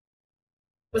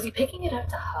 Was he picking it up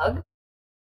to hug?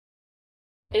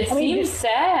 It seems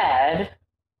sad.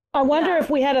 I wonder if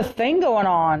we had a thing going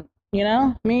on, you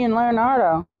know, me and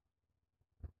Leonardo.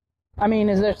 I mean,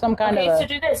 is there some kind of Okay, so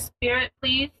do this. Spirit,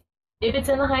 please, if it's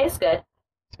in the highest good.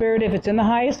 Spirit, if it's in the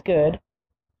highest good.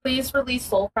 Please release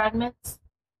soul fragments.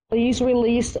 Please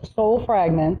release soul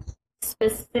fragments.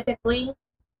 Specifically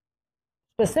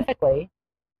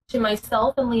To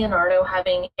myself and Leonardo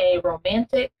having a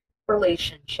romantic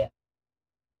relationship.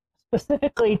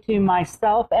 Specifically to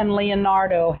myself and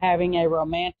Leonardo having a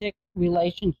romantic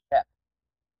relationship.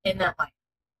 In that life.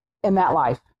 In that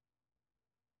life.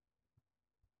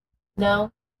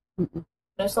 No? Mm-mm.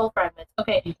 No soul fragments.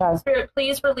 Okay. Spirit,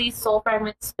 please release soul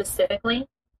fragments specifically.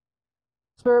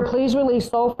 Spirit, please release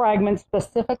soul fragments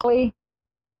specifically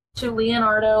to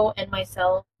Leonardo and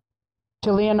myself.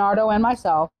 To Leonardo and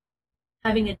myself.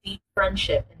 Having a deep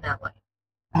friendship in that life.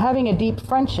 Having a deep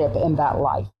friendship in that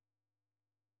life.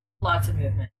 Lots of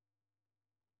movement.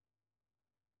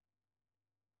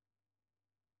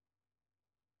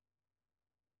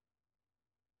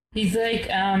 He's like,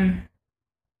 I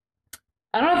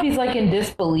don't know if he's like in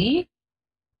disbelief.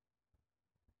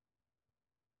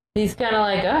 He's kind of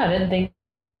like, oh, I didn't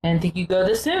think you'd go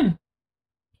this soon.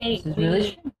 Hey, this is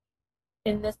really true.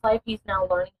 In this life, he's now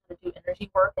learning how to do energy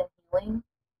work and healing.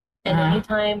 And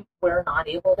anytime we're not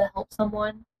able to help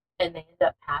someone and they end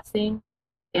up passing,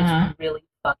 it's really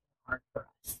fucking hard for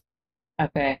us.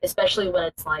 Okay. Especially when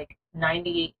it's like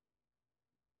 98.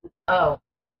 Oh.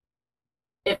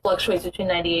 It fluctuates between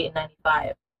 98 and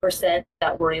 95%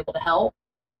 that we're able to help.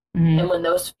 Mm-hmm. And when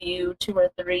those few 2 or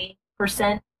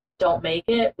 3% don't make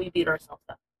it, we beat ourselves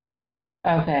up.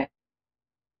 Okay.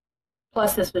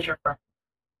 Plus, this was your friend.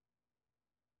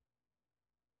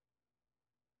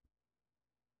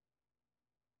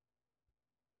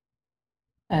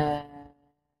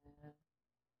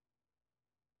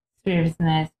 Spirit is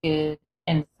nice, good,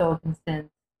 and soul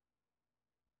consents.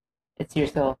 It's your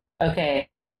soul. Okay.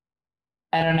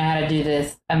 I don't know how to do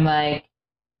this. I'm like,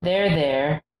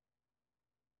 there,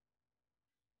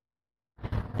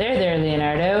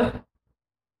 Leonardo.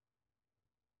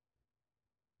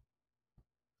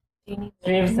 Do you need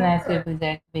Spirit is nice, good, please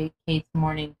activate Kate's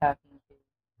morning talking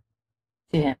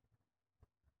to him.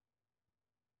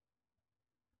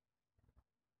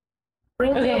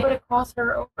 Bring me over to cross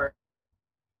her over.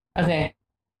 Okay.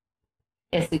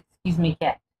 Yes, excuse me,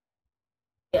 Kat.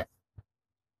 Yes.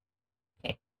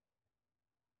 Okay.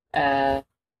 Am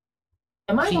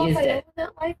I not in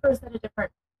that life, or is that a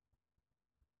different?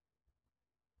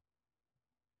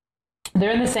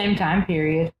 They're in the same time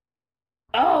period.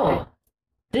 Oh,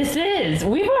 this is.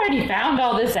 We've already found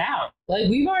all this out. Like,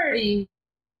 we've already.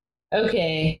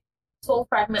 Okay. Soul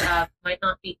fragment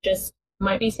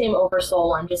might be same over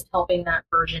soul. I'm just helping that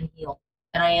version heal.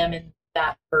 And I am in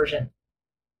that version.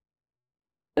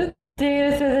 Data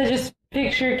says I just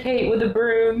picture Kate with a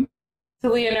broom to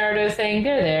Leonardo saying,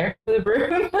 they're there with a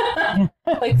broom.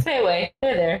 Like, stay away.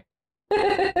 They're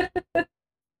there.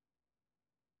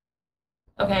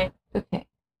 Okay. Okay.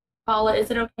 Paula, is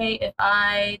it okay if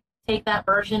I take that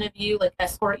version of you, like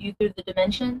escort you through the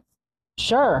dimensions?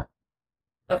 Sure.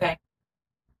 Okay.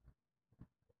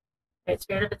 Right,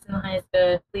 Spirit, if it's in the highest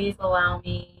good, please allow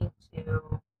me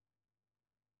to.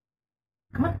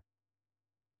 Come on.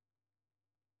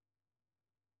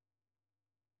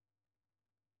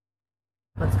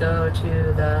 Let's go to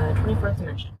the 24th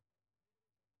dimension.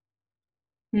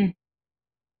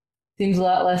 Seems a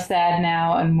lot less sad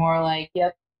now and more like,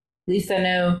 yep, at least I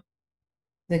know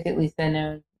Like, at least I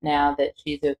know now that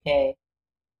she's okay.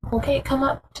 Okay, come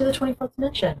up to the 24th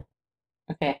dimension.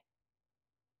 Okay.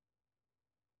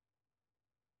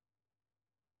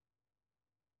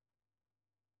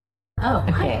 Oh,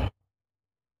 okay.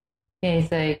 Okay,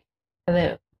 he's like,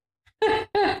 hello.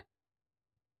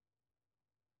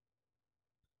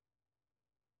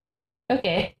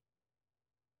 Okay.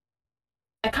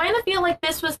 I kind of feel like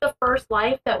this was the first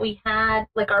life that we had,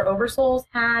 like our oversouls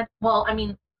had. Well, I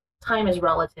mean, time is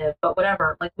relative, but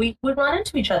whatever. Like we run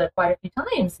into each other quite a few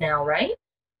times now, right?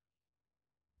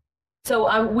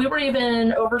 So we were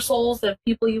even oversouls of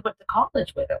people you went to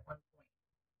college with at one point.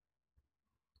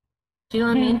 Do you know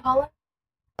what I mean, Paula?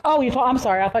 Oh, I'm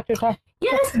sorry. I thought you were talking.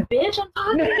 Yes, bitch, I'm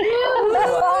talking to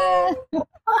you.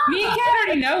 Me and Kat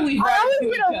already know we've run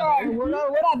into each other.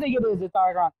 What I think it is, it's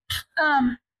already wrong.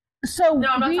 So No,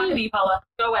 I'm not talking to you, Paula.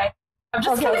 Go away. I'm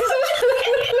just Okay.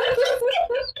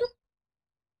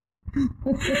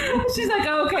 kidding. She's like,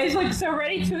 oh, okay. She's like, so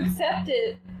ready to accept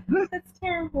it. That's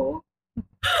terrible.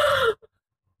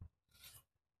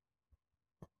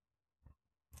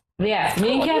 Yeah,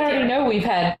 me and Kat already know we've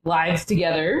had lives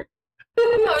together. So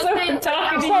I'm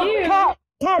talking to you.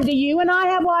 Kat, do you and I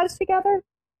have lives together?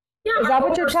 Yeah, is that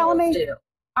what you're telling me? Do.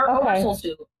 Our oversouls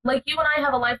do. Like you and I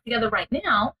have a life together right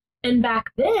now, and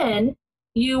back then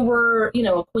you were, you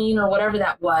know, a queen or whatever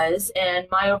that was, and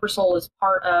my oversoul is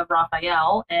part of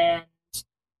Raphael, and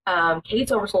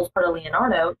Kate's oversoul is part of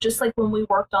Leonardo. Just like when we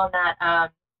worked on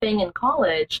that thing in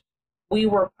college, we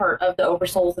were part of the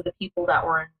oversouls of the people that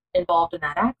were involved in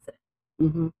that accident.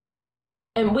 Mm-hmm.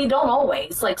 And we don't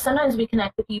always. Like sometimes we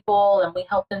connect to people and we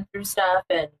help them through stuff,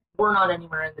 and we're not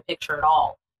anywhere in the picture at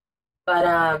all.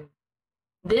 But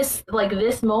this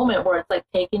moment where it's like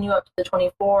taking you up to the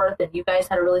 24th and you guys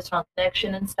had a really strong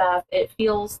connection and stuff, it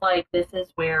feels like this is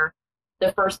where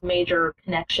the first major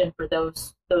connection for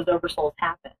those oversouls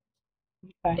happened.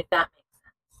 Okay. If that makes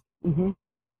sense. Mm-hmm.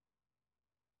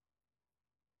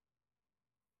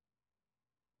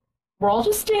 We're all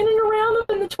just standing around up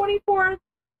in the 24th.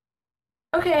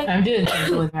 Okay. I'm doing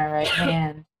things with my right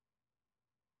hand.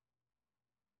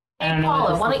 Hey,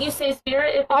 Paula, why don't you say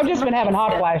spirit? I've just been having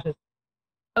hot flashes.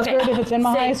 Okay. Spirit, if it's in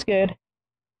my highest good.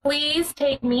 Please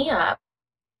take me up.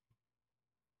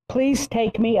 Please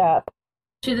take me up.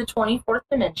 To the 24th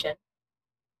dimension.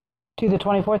 To the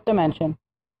 24th dimension.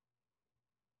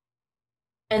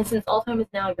 And since all time is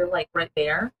now, you're like right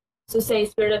there. So say,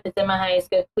 Spirit, if it's in my highest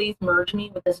good, please merge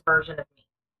me with this version of me.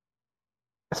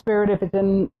 Spirit, if it's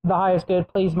in the highest good,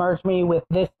 please merge me with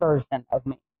this version of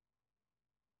me.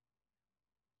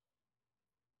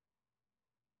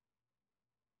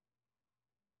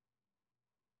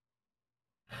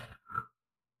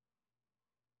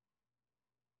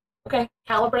 Okay,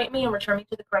 calibrate me and return me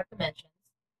to the correct dimensions.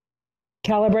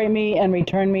 Calibrate me and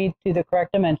return me to the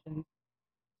correct dimensions.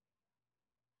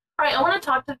 All right, I want to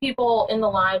talk to people in the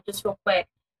live just real quick.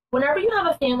 Whenever you have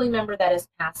a family member that has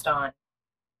passed on,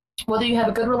 whether you have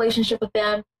a good relationship with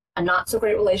them, a not so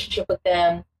great relationship with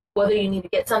them, whether you need to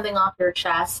get something off your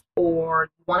chest or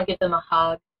you want to give them a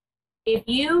hug, if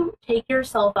you take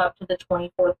yourself up to the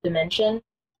 24th dimension,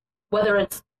 whether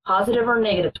it's positive or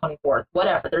negative 24th,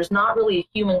 whatever, there's not really a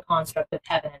human construct of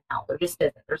heaven and hell. There just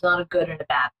isn't. There's not a good and a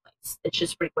bad place. It's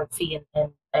just frequency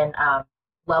and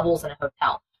levels in a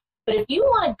hotel. But if you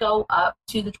want to go up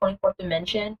to the 24th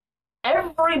dimension,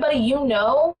 everybody you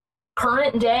know,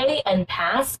 current day and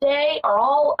past day, are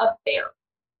all up there.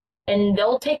 And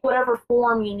they'll take whatever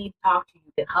form you need to talk to.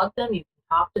 You can hug them, you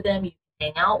can talk to them, you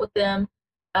can hang out with them.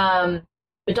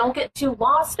 But don't get too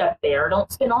lost up there.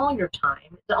 Don't spend all your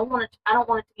time. I don't want it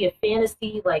to be a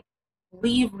fantasy, like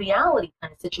leave reality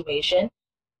kind of situation.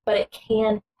 But it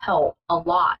can help a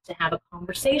lot to have a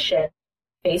conversation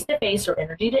face to face or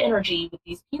energy to energy with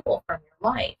these people from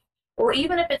your life. Or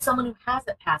even if it's someone who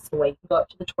hasn't passed away, you can go up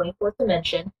to the 24th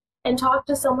dimension and talk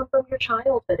to someone from your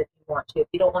childhood if you want to, if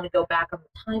you don't want to go back on the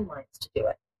timelines to do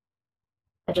it.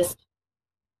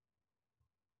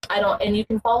 And you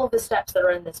can follow the steps that are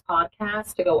in this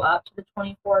podcast to go up to the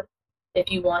 24th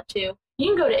if you want to. You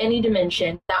can go to any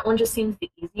dimension. That one just seems the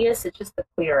easiest. It's just the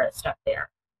clearest up there.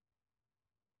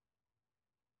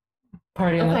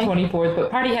 Party on the 24th,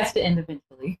 but party has to end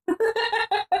eventually.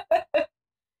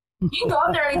 You can go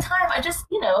up there anytime.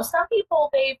 Some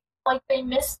people, they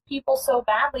miss people so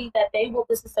badly that they will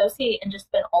disassociate and just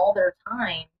spend all their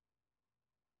time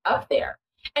up there.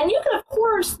 And you can, of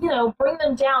course, bring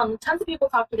them down. Tons of people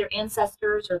talk to their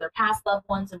ancestors or their past loved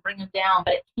ones and bring them down,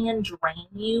 but it can drain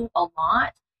you a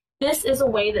lot. This is a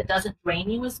way that doesn't drain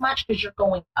you as much because you're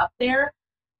going up there.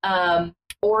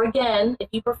 Or again, if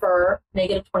you prefer,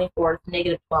 negative 24th,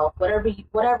 negative 12th,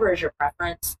 whatever is your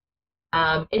preference.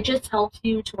 It just helps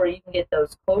you to where you can get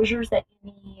those closures that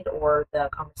you need or the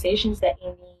conversations that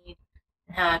you need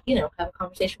and have a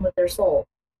conversation with their soul.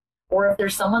 Or if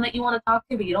there's someone that you want to talk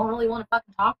to, but you don't really want to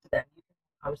fucking talk to them, you can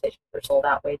have a conversation with their soul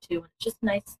that way too. And it's just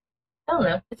nice. I don't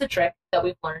know. It's a trick that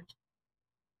we've learned.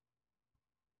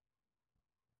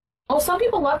 Well, some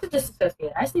people love to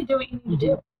disassociate. I say do what you need to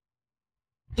do.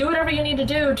 Do whatever you need to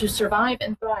do to survive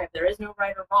and thrive. There is no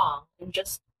right or wrong. And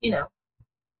just,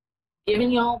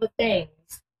 giving you all the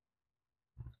things.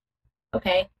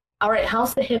 Okay. All right.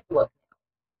 How's the hip look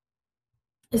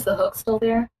now? Is the hook still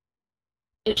there?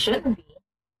 It shouldn't be.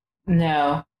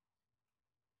 No.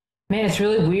 Man, it's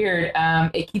really weird.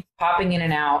 It keeps popping in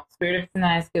and out. Spirit of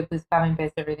Tonight, good. Please copy and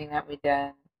paste everything that we've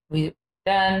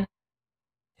done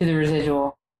to the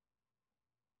residual.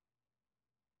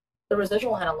 The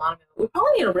residual had a lot of movement. We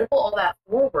probably need to ripple all that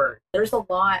forward. There's a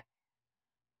lot,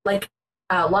 like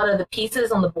a lot of the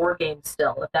pieces on the board game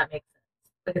still, if that makes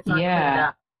sense. Like it's not cleaned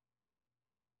up.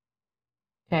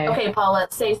 Okay, Paula,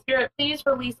 say, Spirit, please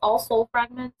release all soul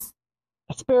fragments.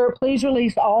 Spirit, please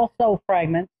release all soul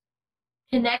fragments.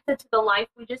 Connected to the life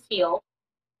we just healed.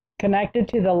 Connected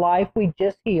to the life we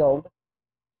just healed.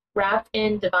 Wrapped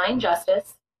in divine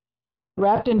justice.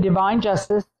 Wrapped in divine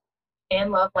justice.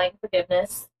 And love, light, and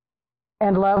forgiveness.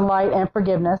 And love, light, and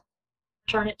forgiveness.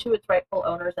 Return it to its rightful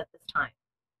owners at this time.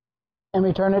 And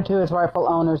return it to its rightful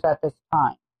owners at this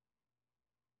time.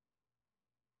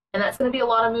 And that's going to be a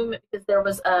lot of movement because there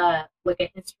was a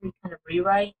history kind of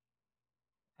rewrite.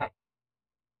 Okay.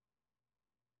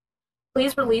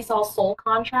 Please release all soul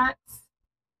contracts.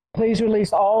 Please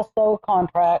release all soul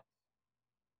contracts.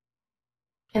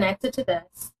 Connected to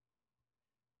this.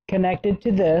 Connected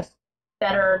to this.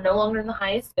 That are no longer in the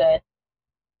highest good.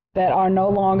 That are no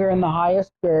longer in the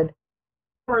highest good.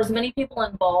 For as many people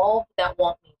involved that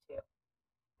want me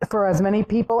to. For as many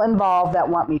people involved that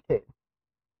want me to.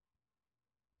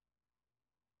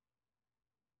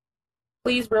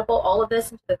 Please ripple all of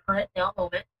this into the current now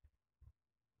moment.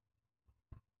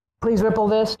 Please ripple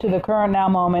this to the current now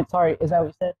moment. Sorry, is that what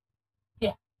you said?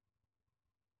 Yeah.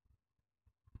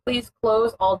 Please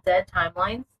close all dead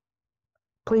timelines.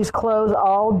 Please close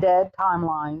all dead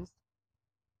timelines.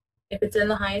 If it's in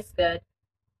the highest good.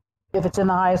 If it's in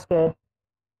the highest good.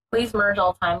 Please merge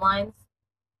all timelines.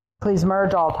 Please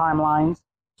merge all timelines.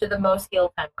 To the most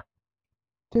healed timeline.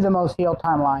 To the most healed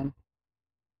timeline.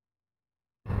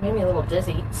 Made me a little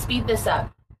dizzy. Speed this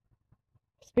up.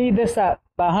 Speed this up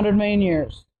by 100 million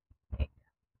years. All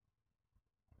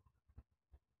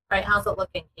right, how's it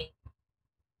looking, Kate?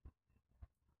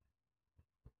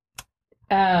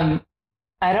 I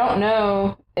don't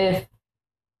know if...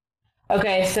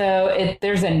 Okay, so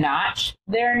there's a notch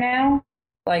there now,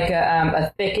 like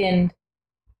a thickened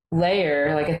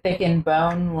layer, like a thickened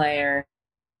bone layer.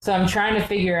 So I'm trying to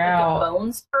figure out... a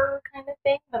bone spur kind of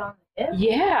thing, but on the hip?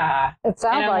 Yeah. It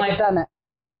sounds like it, doesn't it?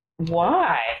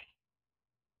 Why?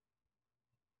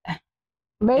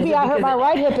 Maybe I hurt my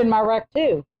right hip in my rec,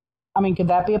 too. I mean, could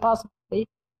that be a possibility?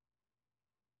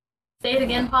 Say it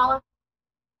again, Paula.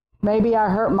 Maybe I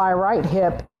hurt my right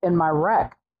hip in my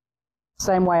rec.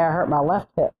 Same way I hurt my left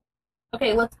hip.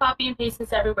 Okay, let's copy and paste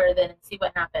this everywhere then and see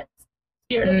what happens.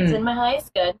 Spirit, if it's in my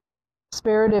highest good.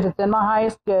 Spirit, if it's in my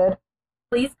highest good.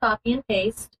 Please copy and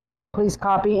paste. Please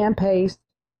copy and paste.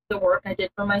 The work I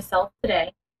did for myself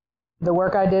today. The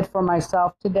work I did for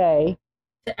myself today.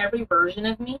 To every version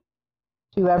of me.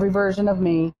 To every version of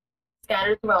me.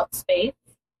 Scattered throughout space.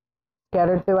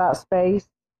 Scattered throughout space.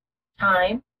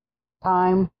 Time.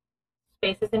 Time.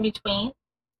 Spaces in between.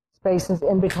 Spaces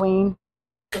in between.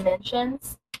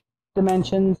 Dimensions.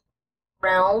 Dimensions.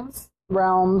 Realms.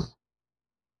 Realms.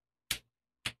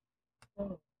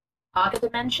 Pocket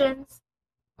dimensions.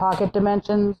 Pocket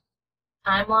dimensions.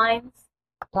 Timelines.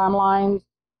 Timelines.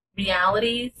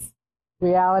 Realities.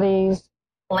 Realities.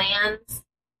 Lands.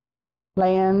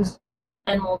 Lands.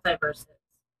 And multiverses.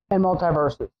 And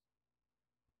multiverses.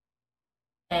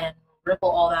 And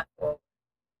ripple all that forward.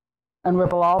 And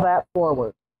ripple all that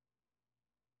forward.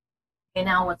 Okay,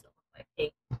 now what's it look like,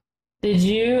 Kate?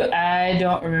 I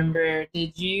don't remember,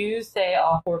 did you say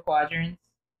all 4 quadrants?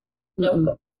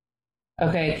 Nope.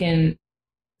 Okay, can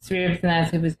Spirit of Tonight,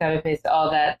 please copy paste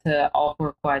all that to all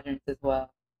 4 quadrants as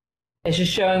well? It's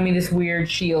just showing me this weird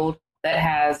shield that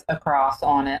has a cross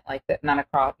on it, like that, not a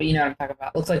cross, but you know what I'm talking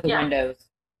about. Looks like the Windows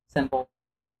symbol.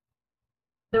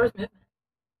 There was movement.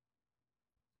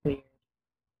 Weird.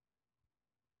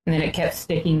 And then it kept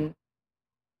sticking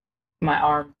my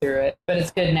arm through it, but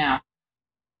it's good now.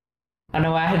 I don't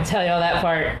know why I had to tell you all that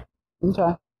part.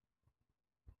 Okay.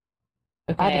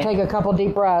 I had to take a couple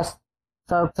deep breaths.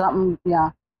 So something,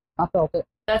 I felt it.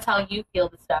 That's how you feel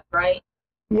the stuff, right?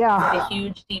 Yeah. Like a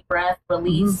huge deep breath,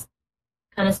 release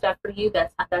kind of stuff for you.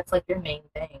 That's like your main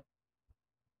thing.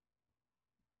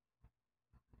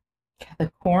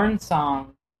 The corn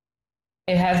song.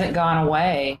 It hasn't gone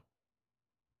away.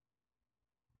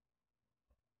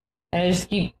 And I just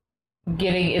keep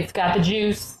getting, it's got the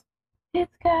juice.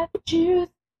 It's got the juice.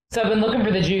 So I've been looking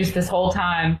for the juice this whole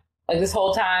time. Like this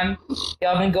whole time,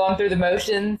 y'all been going through the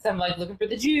motions. I'm like looking for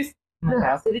the juice. I'm like,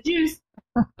 I'll see the juice.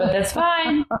 But that's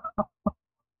fine.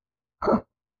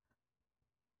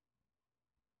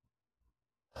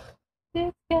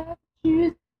 It's got the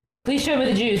juice. Please show me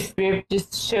the juice, Spirit.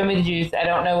 Just show me the juice. I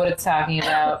don't know what it's talking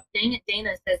about. Dang it,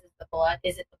 Dana says it's the blood.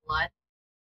 Is it the blood?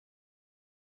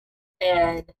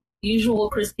 And usual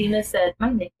Christina said, my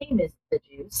nickname is the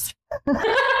juice.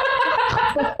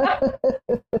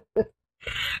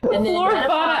 And then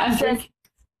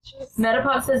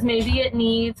Metapod says maybe it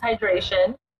needs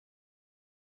hydration.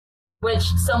 Which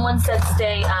someone said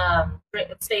stay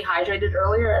hydrated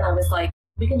earlier, and I was like,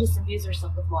 we can just infuse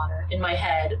yourself with water in my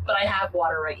head, but I have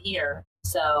water right here,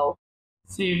 so.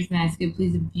 Spirit is nice. Good.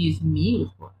 Please infuse me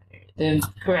with water. The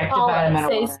correct amount of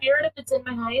water. Say, Spirit, if it's in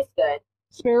my highest good.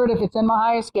 Spirit, if it's in my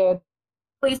highest good.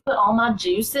 Please put all my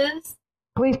juices.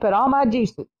 Please put all my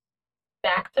juices.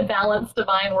 Back to balanced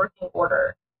divine working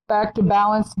order. Back to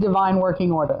balanced divine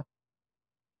working order.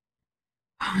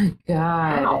 Oh my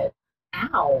God.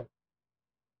 Ow.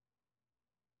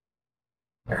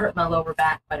 It hurt my lower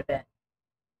back quite a bit.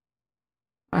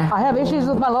 I have issues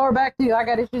with my lower back too. I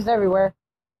got issues everywhere.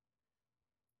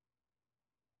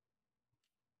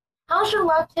 How's your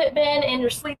left hip been and your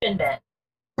sleeping been?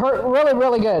 Really,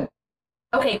 really good.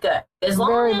 Okay, good. As long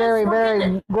very, as very,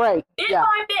 very great. Bit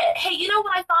by bit. Hey, you know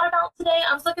what I thought about today?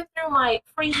 I was looking through my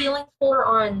free healing folder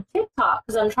on TikTok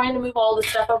because I'm trying to move all this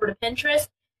stuff over to Pinterest.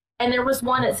 And there was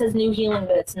one that says new healing,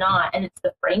 but it's not. And it's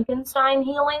the Frankenstein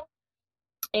healing.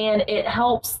 And it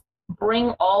helps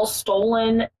bring all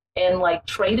stolen and like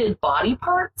traded body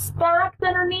parts back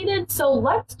that are needed. So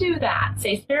let's do that.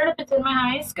 Say, Spirit, if it's in my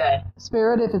highest good.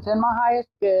 Spirit, if it's in my highest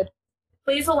good.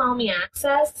 Please allow me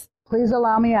access. Please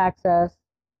allow me access.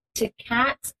 To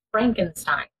Cat's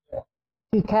Frankenstein healing.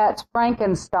 To Cat's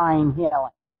Frankenstein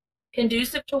healing.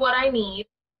 Conducive to what I need.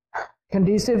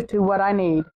 Conducive to what I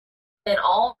need. In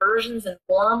all versions and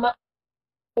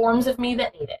forms of me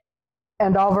that need it.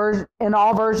 And in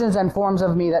all versions and forms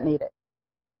of me that need it.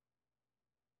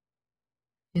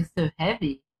 It's so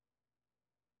heavy.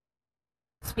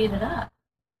 Speed it up.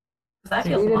 Because I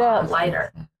feel a lot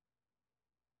lighter.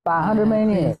 By 100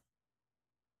 million years.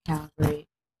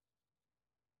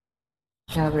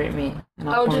 Calibrate me.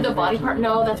 Oh, do the body part?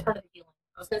 No, that's part of the healing.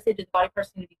 I was going to say, do the body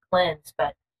parts need to be cleansed,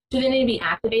 but do they need to be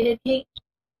activated, Kate?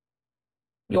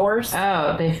 Yours?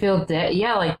 Oh, they feel dead.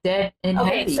 Yeah, like dead and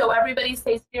heavy. Okay, so everybody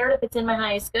say, Spirit, if it's in my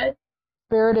highest good.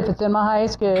 Spirit, if it's in my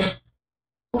highest good.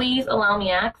 Please allow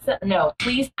me access. No,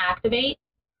 please activate.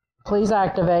 Please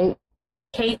activate.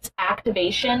 Kate's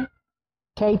activation.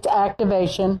 Kate's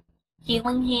activation.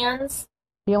 Healing hands.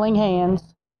 Healing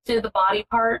hands. To the body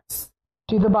parts.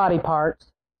 To the body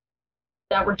parts.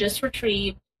 That were just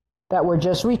retrieved. That were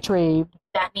just retrieved.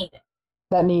 That need it.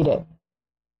 That need it.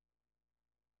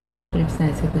 All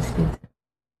this.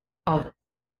 Oh,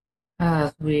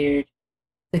 that's weird.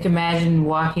 Like imagine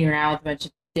walking around with a bunch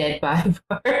of dead body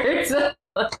parts.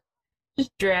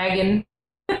 Just dragging.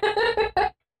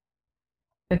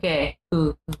 Okay.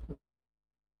 Ooh.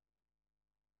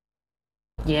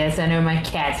 Yes, I know my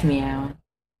cat's meowing.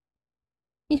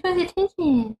 He's paying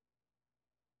attention.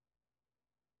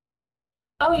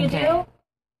 Oh, you do?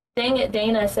 Dang it,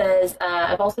 Dana says,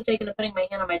 I've also taken to putting my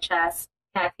hand on my chest,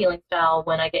 cat healing style,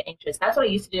 when I get anxious. That's what I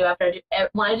used to do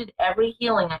when I did every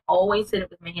healing. I always did it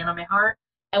with my hand on my heart.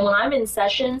 And when I'm in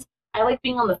sessions, I like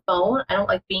being on the phone. I don't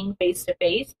like being face to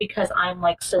face because I'm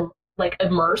like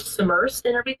immersed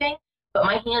in everything. But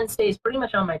my hand stays pretty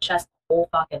much on my chest the whole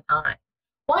fucking time.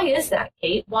 Why is that,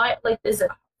 Kate? Why? Like, is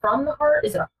it from the heart?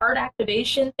 Is it a heart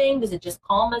activation thing? Does it just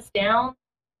calm us down?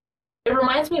 It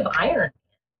reminds me of Iron.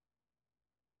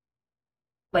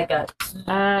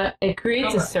 It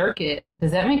creates a circuit.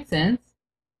 Does that make sense?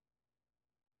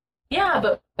 Yeah,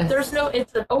 but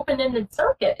it's an open-ended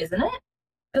circuit, isn't it?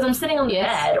 Because I'm sitting on the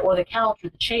bed or the couch or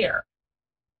the chair.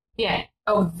 Yeah.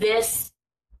 Oh, this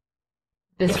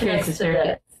creates a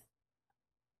circuit.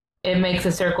 It makes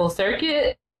a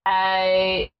circuit.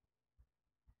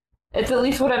 It's at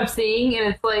least what I'm seeing,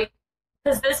 and it's like,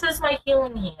 because this is my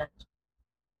healing hand.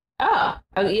 Oh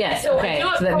yes. So okay. I do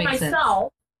it so that for makes myself,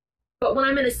 sense. But when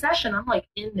I'm in a session, I'm like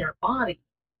in their body,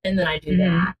 and then I do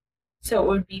that. So it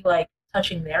would be like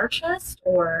touching their chest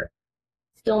or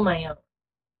still my own.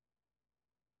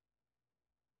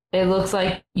 It looks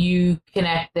like you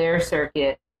connect their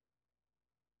circuit.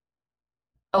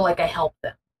 Oh, like I help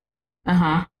them.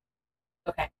 Uh-huh.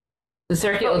 Okay. The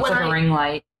circuit looks like a ring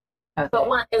light. Okay.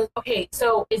 But okay,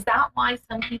 so is that why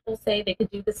some people say they could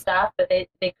do the stuff, but they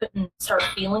couldn't start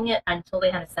feeling it until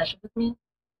they had a session with me?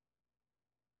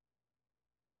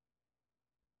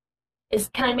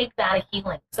 Can I make that a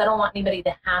healing? Because I don't want anybody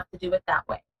to have to do it that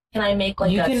way. Can I make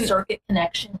like a circuit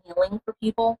connection healing for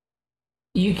people?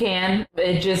 You can.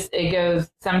 It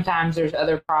goes, sometimes there's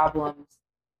other problems.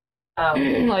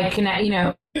 Like connect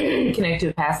to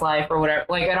a past life or whatever.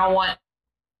 Like I don't want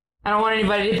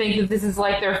anybody to think that this is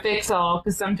like their fix-all,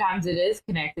 because sometimes it is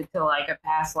connected to like a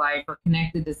past life or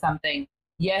connected to something.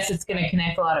 Yes, it's going to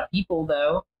connect a lot of people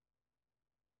though.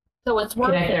 So it's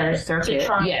worth it to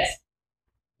try.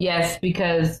 Yes,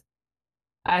 because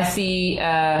I see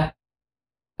a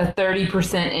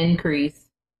 30% increase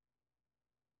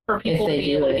for people to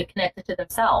be able to be connected to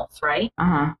themselves, right?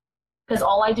 Uh-huh. Because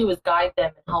all I do is guide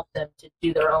them and help them to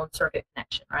do their own circuit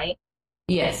connection, right?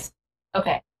 Yes.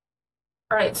 Okay.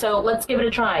 All right, so let's give it a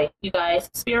try, you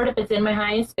guys. Spirit, if it's in my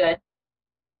highest good.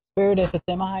 Spirit, if it's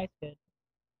in my highest good.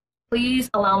 Please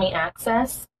allow me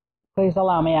access. Please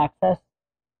allow me access.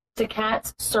 To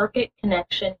Kat's circuit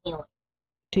connection healing.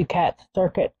 To Kat's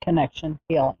circuit connection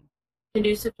healing.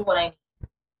 Conducive to what I need.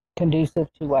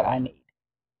 Conducive to what I need.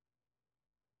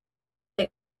 It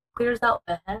clears out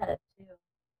the head, too.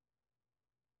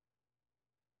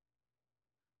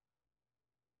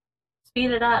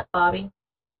 Speed it up, Bobby.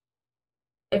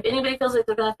 If anybody feels like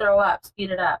they're going to throw up,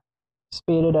 speed it up.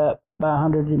 Speed it up by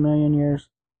 100 million years.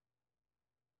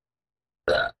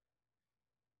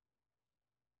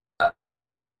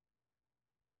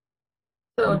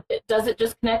 So does it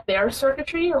just connect their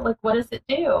circuitry, or like what does it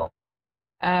do?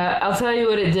 I'll tell you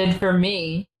what it did for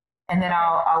me, and then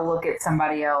I'll look at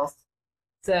somebody else.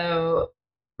 So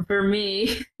for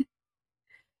me,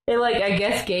 it I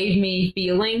guess gave me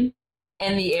feeling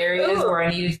in the areas where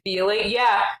I needed feeling.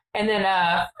 Yeah. And then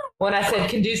when I said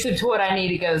conducive to what I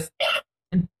need, it goes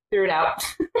and threw it out.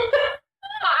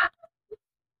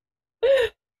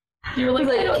 You were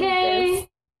like, okay.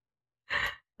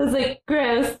 I was like,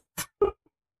 gross.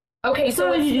 Okay,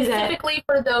 so it's specifically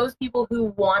for those people who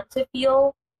want to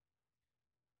feel.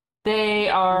 They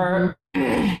are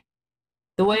the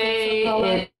way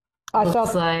it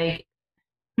looks like.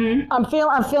 I feel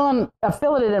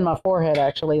it in my forehead,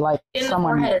 actually. Like in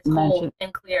someone the forehead, it's mentioned. cold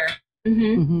and clear.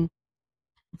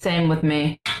 Same with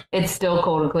me. It's still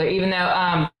cold and clear, even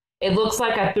though it looks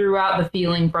like I threw out the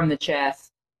feeling from the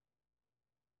chest.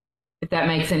 If that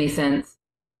makes any sense.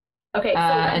 Okay,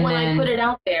 so when I put it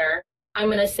out there, I'm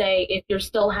going to say, if you're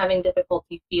still having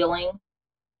difficulty feeling,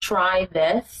 try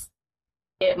this.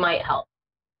 It might help.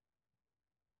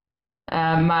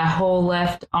 My whole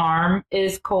left arm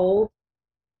is cold.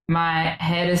 My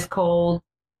head is cold.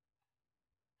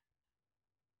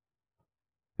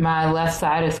 My left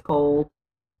side is cold.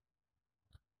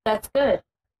 That's good.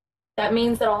 That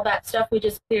means that all that stuff we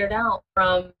just cleared out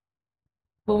from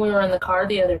when we were in the car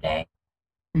the other day,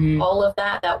 all of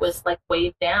that was like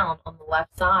weighed down on the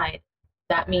left side.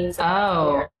 That means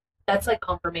that's like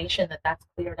confirmation that that's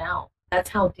cleared out. That's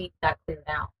how deep that cleared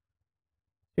out.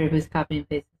 Previous copy and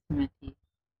paste to my teeth.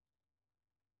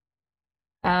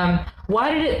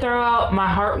 Why did it throw out my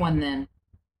heart one then?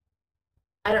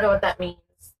 I don't know what that means.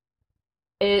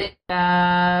 It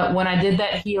when I did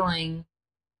that healing,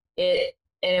 it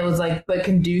was like, but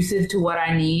conducive to what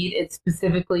I need. It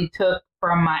specifically took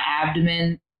from my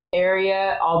abdomen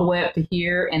area all the way up to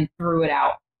here and threw it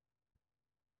out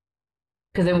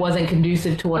because it wasn't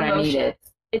conducive to what I needed.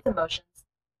 It's emotions.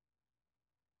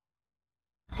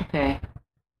 Okay.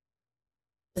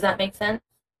 Does that make sense?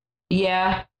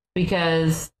 Yeah,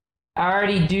 because I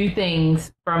already do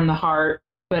things from the heart,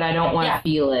 but I don't want to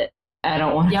feel it. I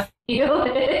don't want to feel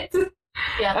it.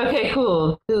 Yeah. Okay,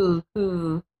 cool. Paula,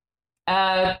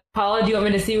 do you want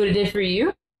me to see what it did for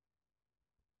you?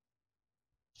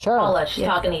 Sure. Paula, she's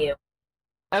talking to you.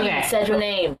 Okay. She said your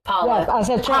name, Paula. Yes, I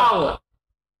said sure.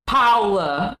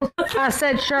 Paula. I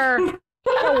said sure.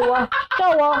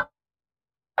 Sure.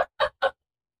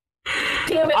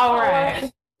 Damn it, all Paula.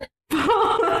 right.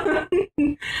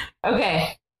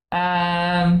 Okay.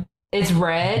 It's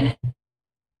red.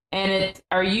 And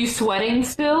are you sweating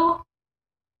still?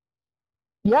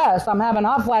 Yes, I'm having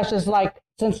hot flashes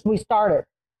since we started.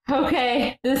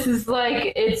 Okay. This is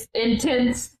it's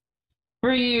intense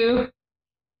for you.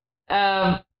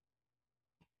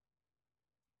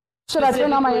 Should I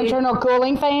turn on my internal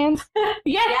cooling fans?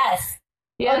 Yes.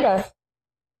 Okay.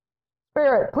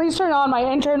 Spirit, please turn on my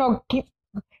internal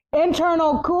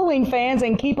cooling fans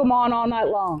and keep them on all night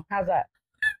long. How's that?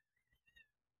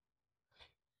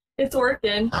 It's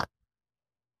working.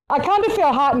 I kind of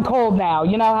feel hot and cold now.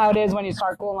 You know how it is when you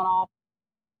start cooling off?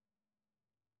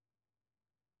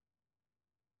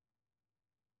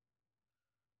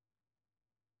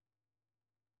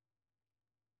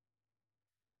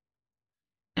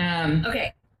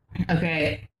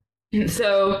 Okay.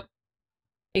 So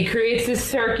it creates this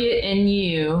circuit in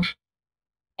you,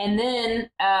 and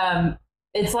then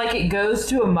it's like it goes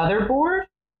to a motherboard.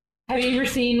 Have you ever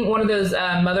seen one of those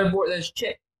those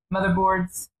chip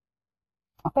motherboards?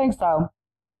 I think so.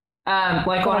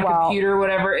 Like on a computer or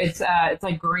whatever. It's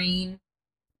like green.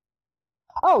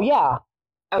 Oh yeah.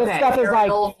 Okay. This stuff is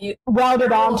like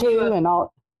welded onto and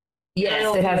all.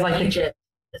 Yes, it has like the chip.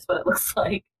 That's what it looks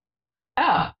like.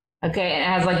 Oh, okay. And it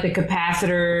has like the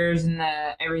capacitors and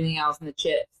the everything else in the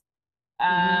chips.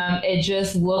 It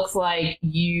just looks like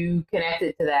you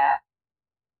connected to that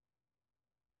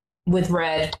with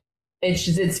red. It's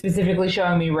specifically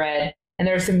showing me red, and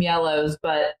there's some yellows.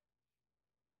 But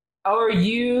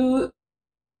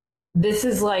this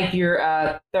is like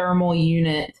your thermal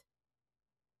unit.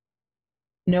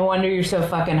 No wonder you're so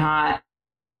fucking hot.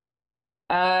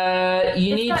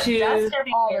 You need to. Dust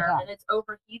everywhere, and it's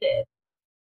overheated.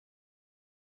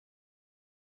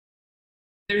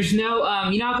 There's no,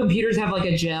 you know how computers have like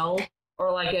a gel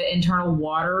or like an internal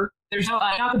water? There's no, you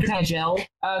know how computers have a gel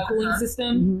cooling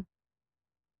system?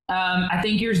 Mm-hmm. I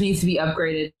think yours needs to be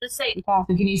upgraded. Just say. So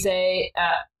can you say,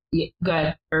 yeah, go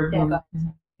ahead. Or, yeah, go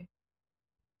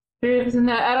ahead.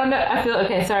 I don't know. I feel,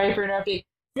 okay, sorry for interrupting.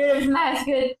 Spirit, if it's in the highest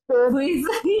good, please,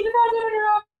 even though I didn't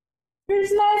interrupt. Spirit, if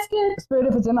it's in the highest good. Spirit,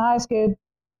 if it's in the highest good.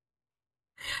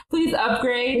 Please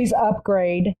upgrade. Please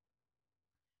upgrade.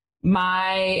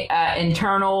 My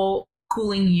internal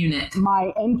cooling unit.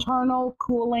 My internal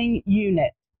cooling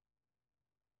unit.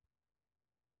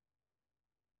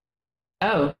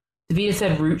 Oh, Davita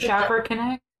said root chakra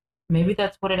connect? Maybe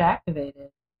that's what it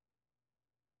activated.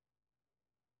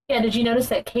 Yeah, did you notice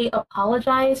that Kate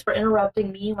apologized for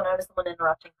interrupting me when I was the one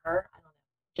interrupting her? I don't know.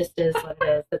 Just is what it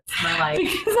is. That's my life.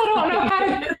 Because I don't know how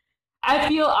to... I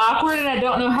feel awkward and I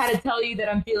don't know how to tell you that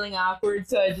I'm feeling awkward,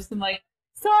 so I just am like,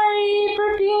 sorry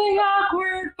for feeling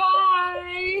awkward.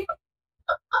 Bye.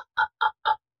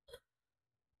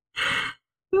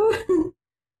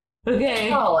 Okay.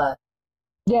 Paula.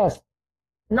 Yes.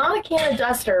 Not a can of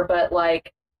duster, but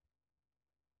like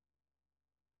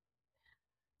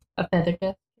a feather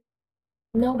duster?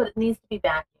 No, but it needs to be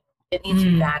vacuumed. It needs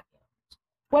to be vacuumed.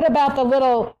 What about the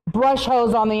little brush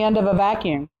hose on the end of a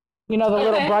vacuum? You know, the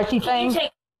little brushy thing?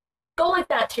 Go like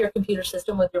that to your computer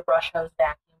system with your brush hose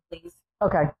vacuum, please.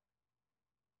 Okay.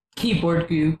 Keyboard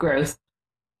goo, gross.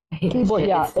 Keyboard,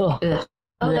 yeah. Ugh.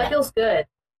 Oh, that feels good.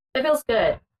 That feels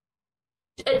good.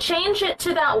 Change it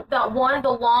to that one, the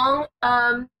long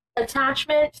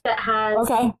attachment that has.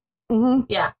 Okay. Mm-hmm.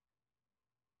 Yeah.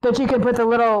 That you can put the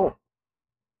little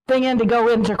thing in to go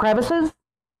into crevices?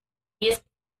 Yes.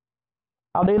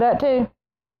 I'll do that too.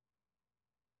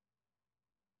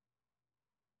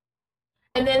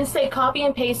 And then say copy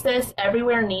and paste this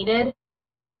everywhere needed.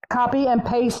 Copy and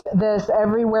paste this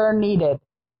everywhere needed.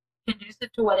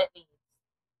 Conducive to what it needs.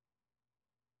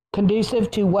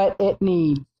 Conducive to what it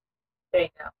needs. There you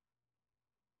go.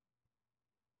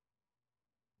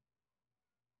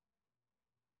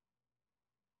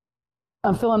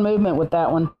 I'm feeling movement with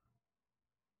that one.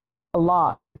 A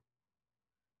lot.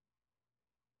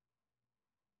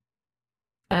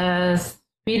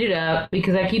 Speed it up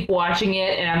because I keep watching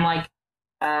it and I'm like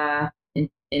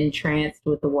entranced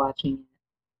with the watching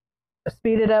it.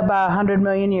 Speed it up by 100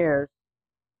 million years.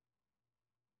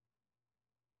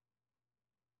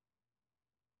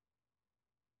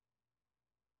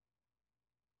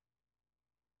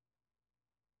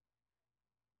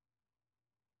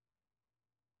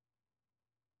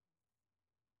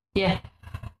 Yeah.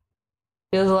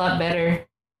 Feels a lot better.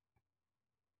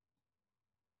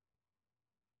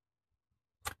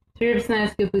 Spirit of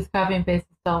Science, please copy and paste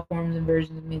the all forms and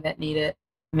versions of me that need it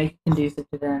and make it conducive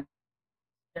to them.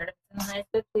 Spirit of Science,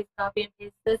 please copy and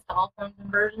paste this to all forms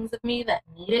and versions of me that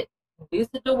need it.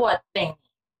 Conducive to what thing?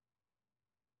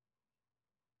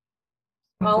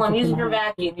 Well, I'm using your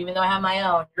vacuum, even though I have my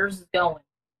own. Yours is going.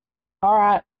 All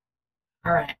right.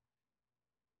 All right.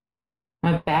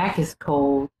 My back is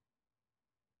cold.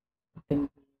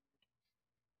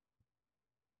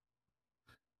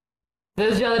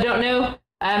 Those of y'all that don't know,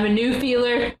 I'm a new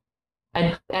feeler.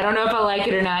 I don't know if I like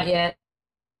it or not yet.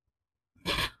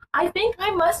 I think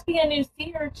I must be a new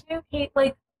seer too, Kate.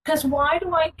 Like, because why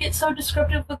do I get so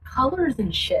descriptive with colors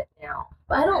and shit now?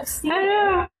 I don't see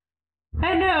it.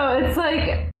 I know. It's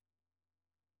like,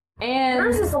 and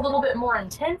yours is a little bit more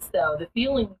intense though, the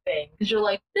feeling thing, because you're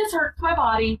like, this hurts my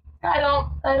body. I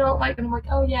don't like it. I'm like,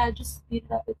 oh yeah, just speed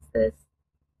it up. It's this.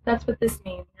 That's what this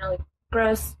means. You're like,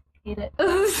 gross. Hate it.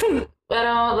 I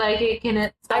don't like it. Can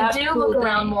it stop? I do look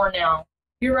around more now.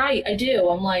 You're right. I do.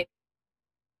 I'm like,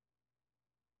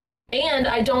 and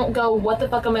I don't go, what the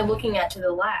fuck am I looking at to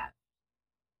the left?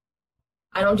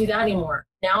 I don't do that anymore.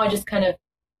 Now I just kind of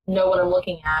know what I'm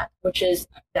looking at, which is,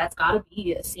 that's got to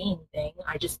be a seeing thing.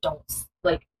 I just don't,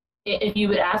 like, if you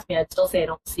would ask me, I'd still say I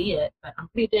don't see it, but I'm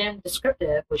pretty damn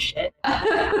descriptive with shit.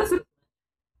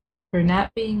 For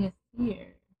not being a seer.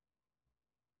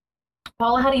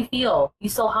 Paula, how do you feel? You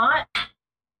still hot?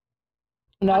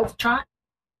 Nope. Trot?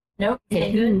 Nope.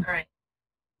 Feeling good? All right.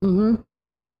 Mm-hmm.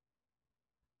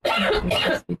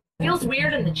 Feels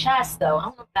weird in the chest, though. I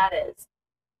don't know what that is.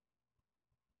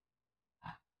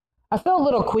 I feel a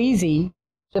little queasy.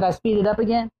 Should I speed it up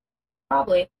again?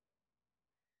 Probably.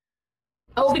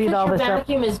 Oh, Speed because all your this up.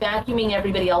 vacuum is vacuuming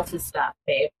everybody else's stuff,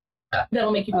 babe.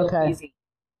 That'll make you feel Okay. queasy.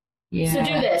 Yeah. So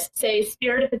do this. Say,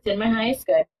 Spirit, if it's in my highest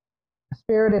good,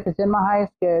 Spirit, if it's in my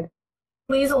highest good,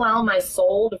 please allow my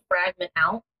soul to fragment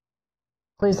out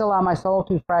please allow my soul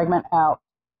to fragment out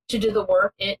to do the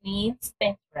work it needs.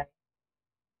 Thanks, Ray.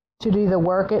 to do the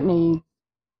work it needs,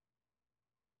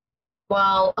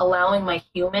 While allowing my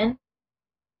human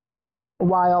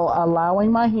while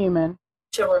allowing my human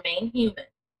to remain human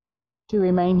to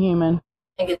remain human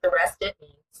and get the rest it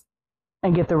needs.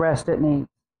 and get the rest it needs.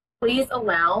 Please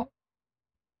allow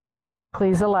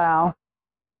Please allow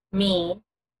me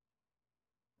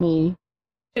me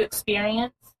to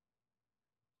experience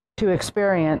to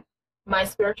experience my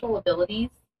spiritual abilities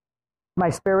my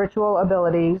spiritual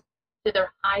abilities to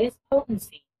their highest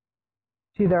potency,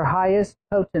 to their highest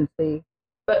potency,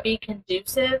 but be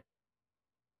conducive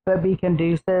but be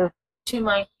conducive to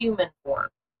my human form.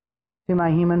 to my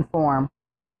human form.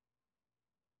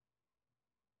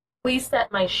 Please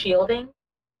set my shielding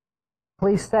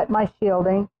Please set my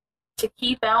shielding to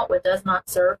keep out what does not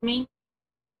serve me,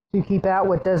 to keep out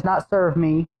what does not serve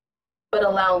me, but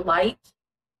allow light,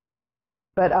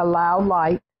 but allow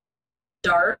light,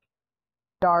 dark,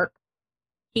 dark,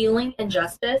 healing, and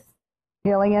justice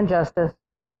healing, and justice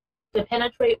to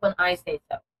penetrate when I say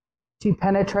so. to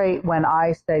penetrate when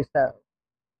I say so.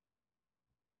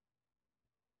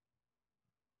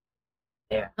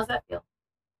 There. How's that feel?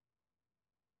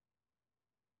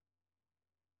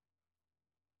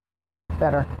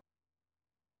 Better.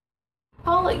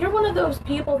 Paula, you're one of those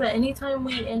people that anytime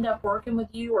we end up working with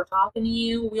you or talking to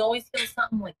you, we always feel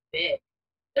something like big.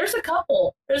 There's a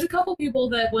couple people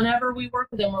that whenever we work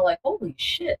with them, we're like, holy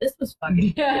shit, this was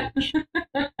fucking huge.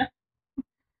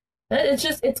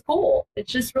 It's cool.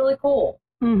 It's just really cool.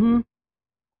 Mm-hmm.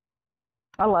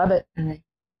 I love it.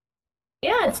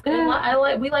 Yeah, it's good.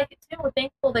 We like it too. We're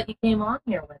thankful that you came on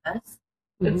here with us.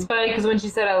 It's funny because when she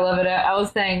said I love it, I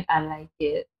was saying I like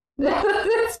it.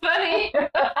 It's funny.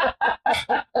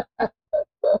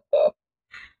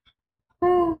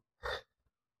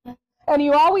 And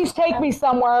you always take me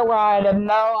somewhere where I had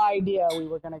no idea we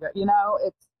were going to go. You know,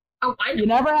 you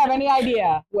never have any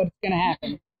idea what's going to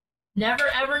happen. Never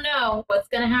ever know what's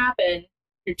going to happen.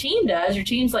 Your team does. Your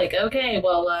team's like, okay,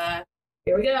 well,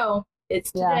 here we go.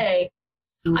 It's today.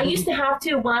 Mm-hmm. I used to have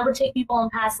to, when I would take people on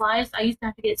past lives, I used to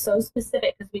have to get so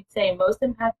specific because we'd say most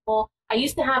impactful. I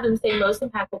used to have them say most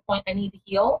impactful point I need to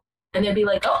heal. And they'd be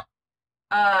like,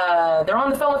 oh, they're on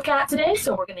the phone with Kat today,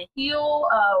 so we're going to heal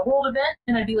a world event.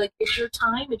 And I'd be like, it's your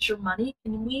time, it's your money.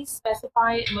 Can we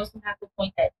specify most impactful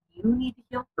point that you need to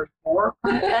heal for your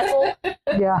current vessel?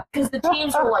 Yeah. Because the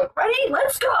teams were like, ready,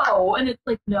 let's go. And it's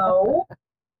like, no.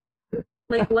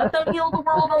 Like, let them heal the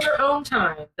world on their own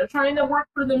time. They're trying to work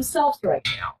for themselves right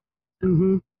now.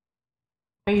 Mm-hmm.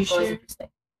 Are you It's always sure? interesting.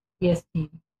 Yes, team.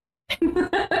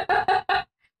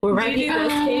 We're right Do you do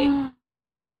this, here.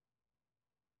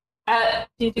 Kate?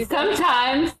 Do you do that?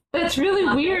 Sometimes that's really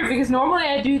weird because normally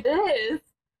I do this.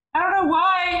 I don't know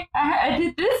why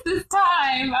I did this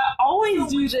time. I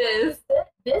always do this.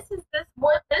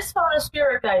 This phone is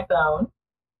spirit guide phone.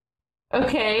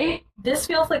 Okay. This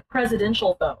feels like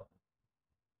presidential phone.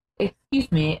 Excuse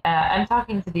me. I'm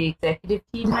talking to the executive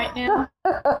team right now.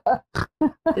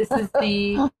 This is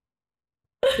the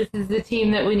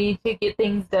team that we need to get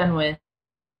things done with.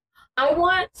 I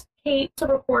want Kate to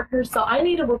record herself. I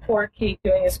need to record Kate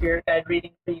doing a spirit guide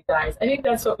reading for you guys. I think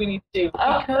that's what we need to do.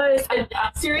 Because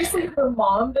seriously, her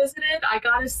mom visited. I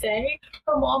gotta say,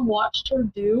 her mom watched her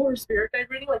do her spirit guide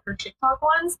reading, like her TikTok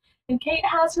ones. And Kate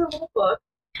has her little book,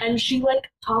 and she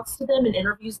like talks to them and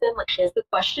interviews them. Like she has the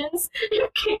questions. And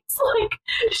Kate's like,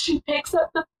 she picks up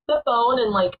the phone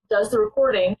and like does the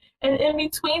recording. And in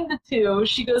between the two,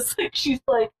 she goes like, she's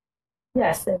like,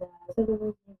 yes, and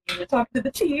to talk to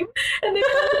the team, and they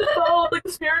put the phone, like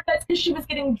the spirit guides, because she was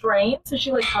getting drained, so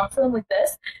she like talks to them like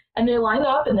this, and they line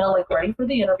up and they're like ready for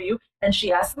the interview, and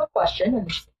she asks them a question,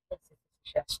 and she's like,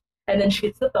 yes. And then she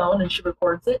gets the phone and she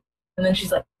records it, and then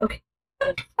she's like, okay.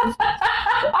 And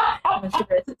then she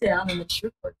writes it down, and then she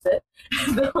records it.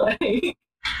 Like,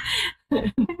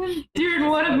 dude,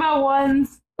 one of my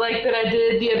ones like that I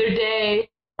did the other day,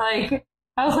 like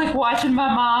I was like watching my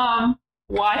mom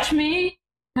watch me.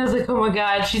 I was like, oh my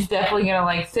god, she's definitely gonna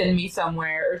like send me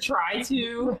somewhere or try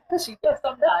to. She gets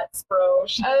some nuts, bro.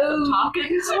 She gets some talking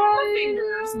to her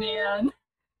fingers, man.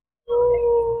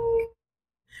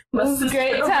 This was a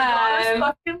great time.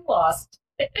 Fucking lost.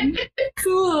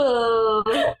 Cool.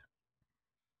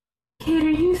 Kate, are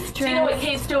you stressed? Do you know what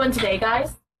Kate's doing today,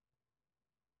 guys?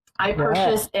 I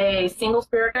purchased a single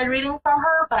spirit guide reading from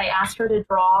her, but I asked her to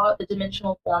draw the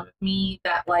dimensional form of me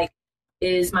that like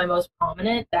is my most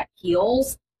prominent, that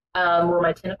heals, where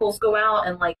my tentacles go out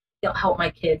and like help my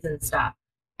kids and stuff.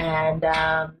 And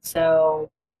so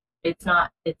it's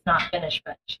not finished,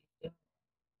 but she's doing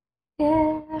it.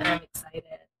 Yeah. And I'm excited.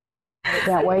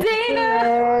 Can't wait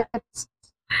Dana!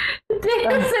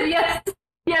 Dana said yes.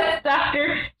 Yes,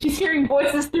 doctor. She's hearing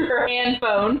voices through her hand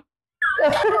phone.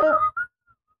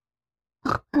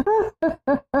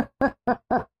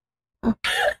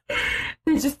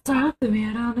 They just talk to me,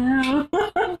 I don't know.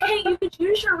 Hey, you could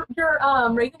use your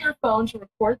regular phone to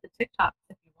record the TikToks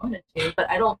if you wanted to, but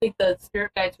I don't think the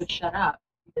spirit guides would shut up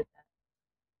if you did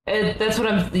that. That's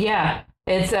what yeah.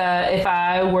 It's if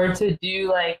I were to do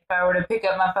like if I were to pick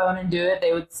up my phone and do it,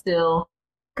 they would still,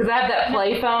 because I have that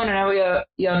play phone, and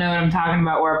y'all know what I'm talking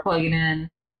about, where I plug it in, and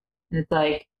it's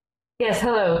like, yes,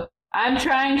 hello, I'm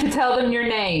trying to tell them your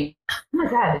name. Oh my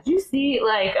god, did you see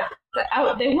like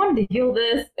they wanted to heal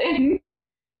this and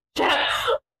shut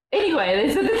up. Anyway,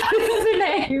 they said this is their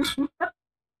name.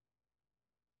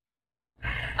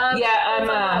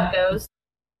 Yeah, goes.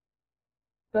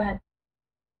 Go ahead.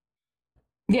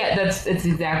 Yeah, it's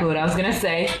exactly what I was gonna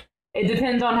say. It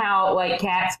depends on how like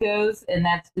cats goes, and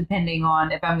that's depending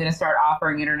on if I'm gonna start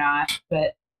offering it or not.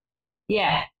 But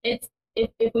yeah, it's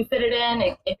if we fit it in,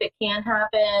 if it can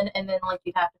happen, and then like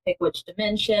you have to pick which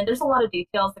dimension. There's a lot of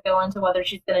details that go into whether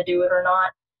she's gonna do it or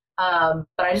not.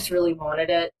 But I just really wanted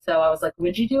it, so I was like,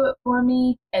 "Would you do it for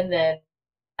me?" And then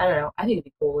I don't know. I think it'd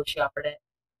be cool if she offered it.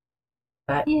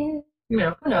 But yeah, you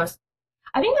know, who knows?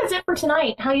 I think that's it for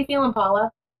tonight. How you feeling,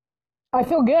 Paula? I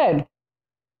feel good.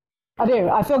 I do.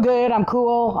 I feel good. I'm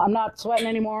cool. I'm not sweating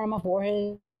anymore on my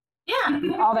forehead. Yeah.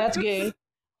 All that's good.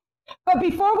 But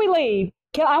before we leave,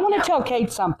 I want to tell Kate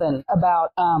something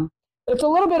about, it's a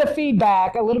little bit of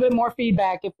feedback, a little bit more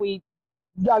feedback if we,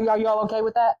 y'all okay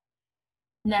with that?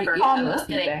 Never.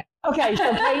 Okay,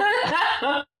 so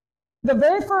Kate, the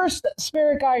very first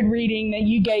spirit guide reading that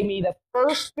you gave me, the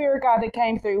first spirit guide that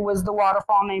came through was the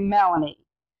waterfall named Melanie.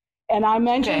 And I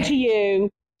mentioned to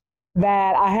you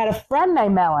that I had a friend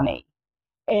named Melanie,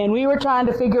 and we were trying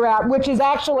to figure out, which is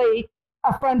actually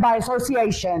a friend by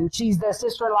association. She's the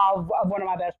sister-in-law of one of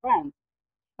my best friends.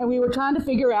 And we were trying to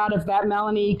figure out if that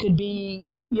Melanie could be,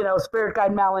 spirit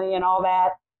guide Melanie and all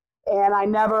that. And I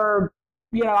never,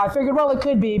 I figured, well, it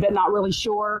could be, but not really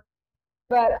sure.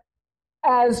 But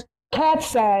as Kat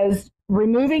says,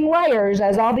 removing layers,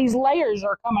 as all these layers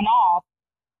are coming off,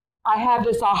 I had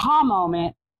this aha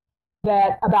moment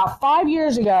that about 5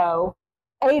 years ago,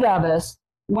 8 of us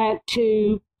went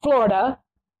to Florida,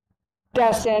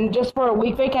 Destin, just for a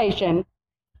week vacation.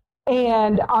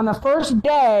 And on the first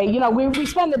day, we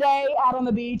spend the day out on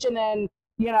the beach and then,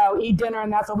 eat dinner,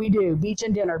 and that's what we do, beach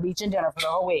and dinner for the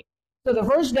whole week. So the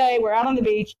first day, we're out on the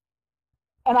beach,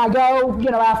 and I go,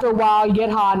 after a while, you get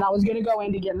hot, and I was going to go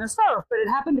in to get in the surf, but it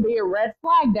happened to be a red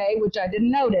flag day, which I didn't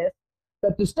notice,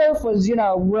 but the surf was,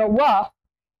 real rough.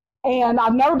 And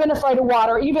I've never been afraid of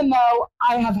water, even though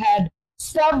I have had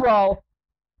several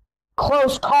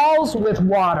close calls with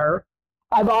water.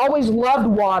 I've always loved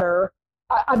water.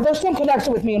 There's some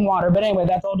connection with me in water, but anyway,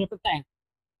 that's a whole different thing.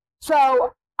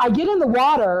 So I get in the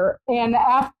water, and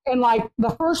like the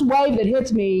first wave that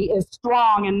hits me is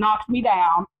strong and knocks me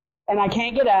down, and I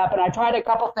can't get up. And I tried a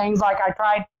couple things, like I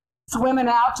tried swimming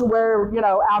out to where,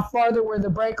 out farther where the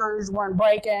breakers weren't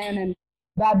breaking, and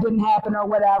that didn't happen or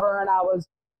whatever. And I was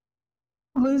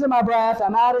losing my breath.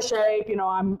 I'm out of shape.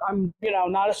 I'm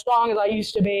not as strong as I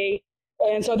used to be.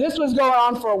 And so this was going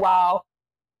on for a while.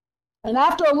 And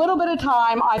after a little bit of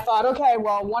time, I thought, okay,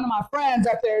 well, one of my friends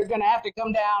up there is going to have to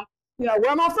come down. Where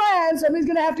are my friends? Somebody's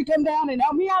going to have to come down and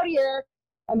help me out here.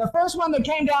 And the first one that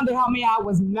came down to help me out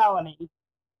was Melanie.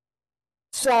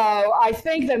 So I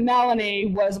think that Melanie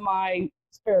was my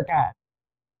spirit guide.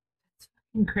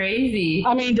 Crazy.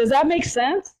 I mean, does that make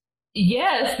sense?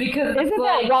 Yes, because it's Isn't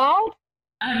like that wild?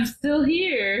 I'm still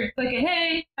here. It's like,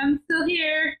 hey, I'm still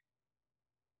here.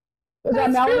 Is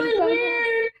that That's Melody really saying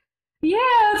weird. Yeah,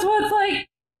 that's what it's like.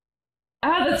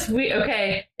 Ah, that's weird.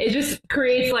 Okay, it just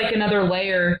creates like another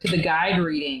layer to the guide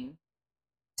reading,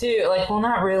 too. Like, well,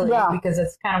 not that? really, Yeah. because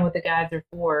that's kind of what the guides are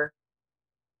for.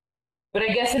 But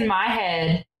I guess in my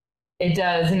head, it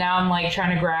does. And now I'm like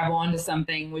trying to grab onto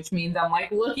something, which means I'm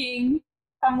like looking.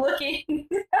 I'm looking.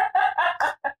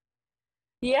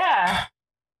 Yeah.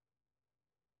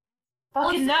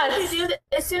 Fucking nuts.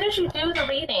 As soon as you do the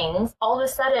readings, all of a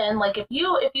sudden, like if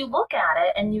you look at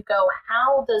it and you go,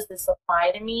 how does this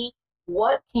apply to me?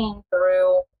 What came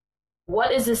through?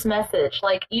 What is this message?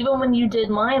 Like even when you did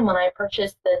mine, when I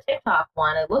purchased the TikTok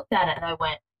one, I looked at it and I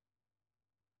went,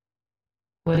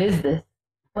 What is this?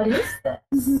 what is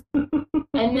this?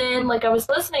 And then like I was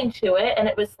listening to it and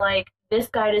it was like this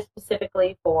guide is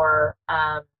specifically for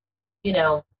you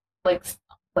know, like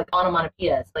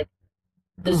onomatopoeias, like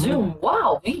the zoom,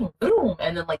 wow, boom, boom,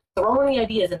 and then like throwing the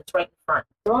ideas and it's right in front,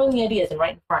 throwing the ideas and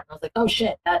right in front. And I was like, oh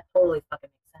shit, that totally fucking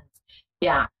makes sense.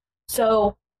 Yeah.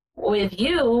 So with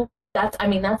you, that's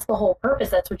the whole purpose.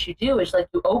 That's what you do is like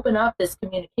you open up this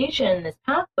communication, this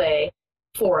pathway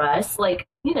for us, like,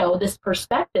 this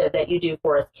perspective that you do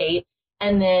for us, Kate.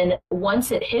 And then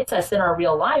once it hits us in our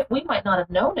real life, we might not have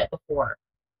known it before.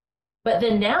 But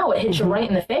then now it hits you right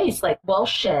in the face, like, well,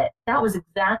 shit, that was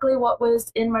exactly what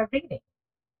was in my reading.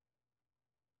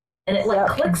 And it like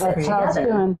clicks it That's how it's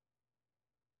together. doing.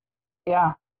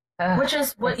 Yeah. Which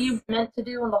is what you meant to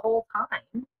do in the whole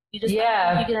time. You just Yeah.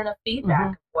 don't think you get enough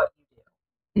feedback of what you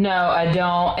do. No, I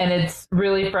don't. And it's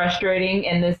really frustrating.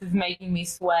 And this is making me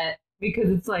sweat because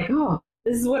it's like, oh,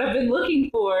 this is what I've been looking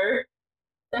for.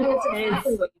 That is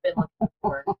exactly what you've been looking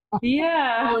for.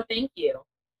 Yeah. Paula, thank you.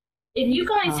 If you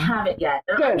guys haven't yet,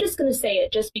 and I'm just going to say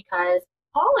it just because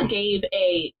Paula gave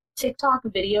a TikTok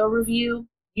video review.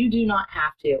 You do not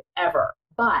have to, ever.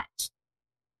 But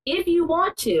if you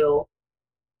want to,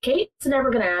 Kate's never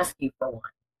going to ask you for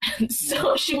one.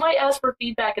 So she might ask for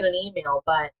feedback in an email,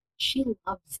 but she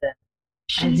loves them.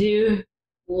 I do.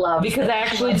 Loves because them. I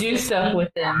actually do stuff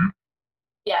with them.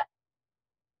 Yeah.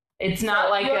 It's not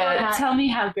like a tell me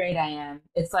how great I am.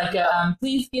 It's like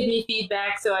please give me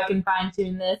feedback so I can fine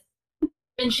tune this.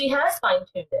 And she has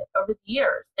fine-tuned it over the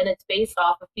years, and it's based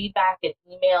off of feedback and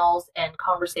emails and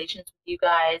conversations with you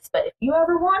guys. But if you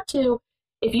ever want to,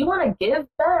 if you want to give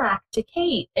back to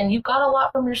Kate, and you got a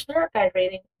lot from your spirit guide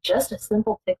rating, just a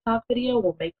simple TikTok video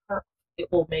will make her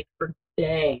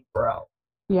day, bro.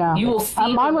 Yeah. You will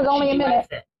see. Mine was only a minute.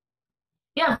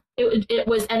 Yeah, it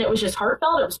was, and it was just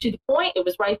heartfelt. It was to the point. It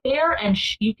was right there, and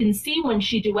you can see when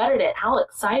she duetted it how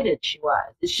excited she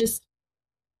was. It's just.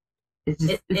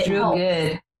 It's real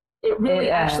good. It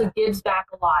really actually gives back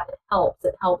a lot. It helps.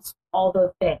 It helps all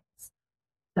the things.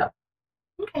 So,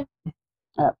 okay.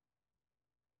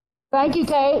 Thank you,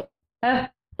 Kate.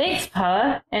 Thanks,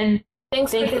 Pa. And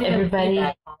thanks everybody.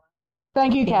 Feedback,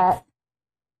 Thank you, Kat.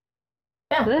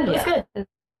 Yeah, it was good.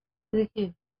 Thank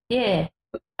you. Yeah.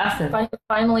 Awesome.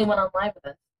 Finally went on live with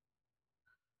us.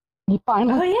 You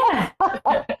finally. Oh,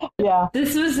 yeah. Yeah.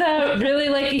 This was really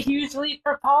like a huge leap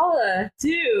for Paula,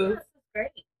 too. Great.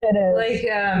 It is. Like,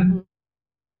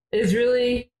 it's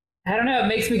really, I don't know, it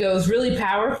makes me go, it's really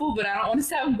powerful, but I don't want to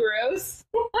sound gross.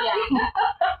 Yeah.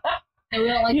 And we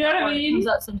don't like that word. It comes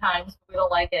up sometimes, but we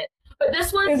don't like it. But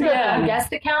this was a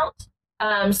guest account.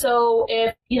 So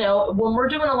if, when we're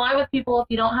doing a live with people, if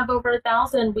you don't have over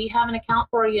 1,000, we have an account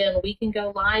for you and we can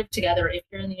go live together if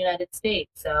you're in the United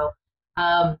States. So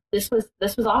this was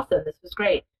awesome. This was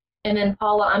great. And then,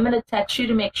 Paula, I'm going to text you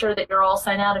to make sure that you're all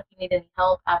signed out if you need any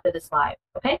help after this live.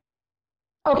 Okay?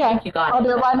 Okay. I think you got it. I'll do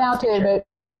it right now, too, but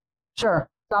sure.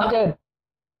 Sounds good.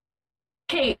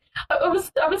 Kate, I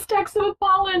was texting with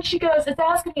Paula, and she goes, it's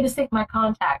asking me to sync my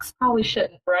contacts. Probably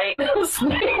shouldn't, right? I was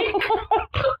like,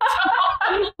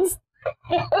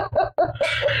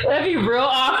 that'd be real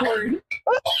awkward.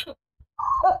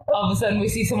 All of a sudden, we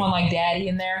see someone like Daddy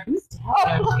in there. Who's Daddy? No,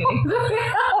 I'm just kidding.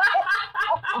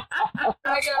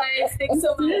 Bye, guys. Thanks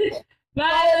so much.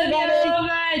 Bye, everybody.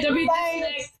 Bye. Don't be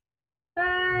sick.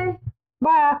 Bye.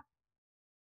 Bye.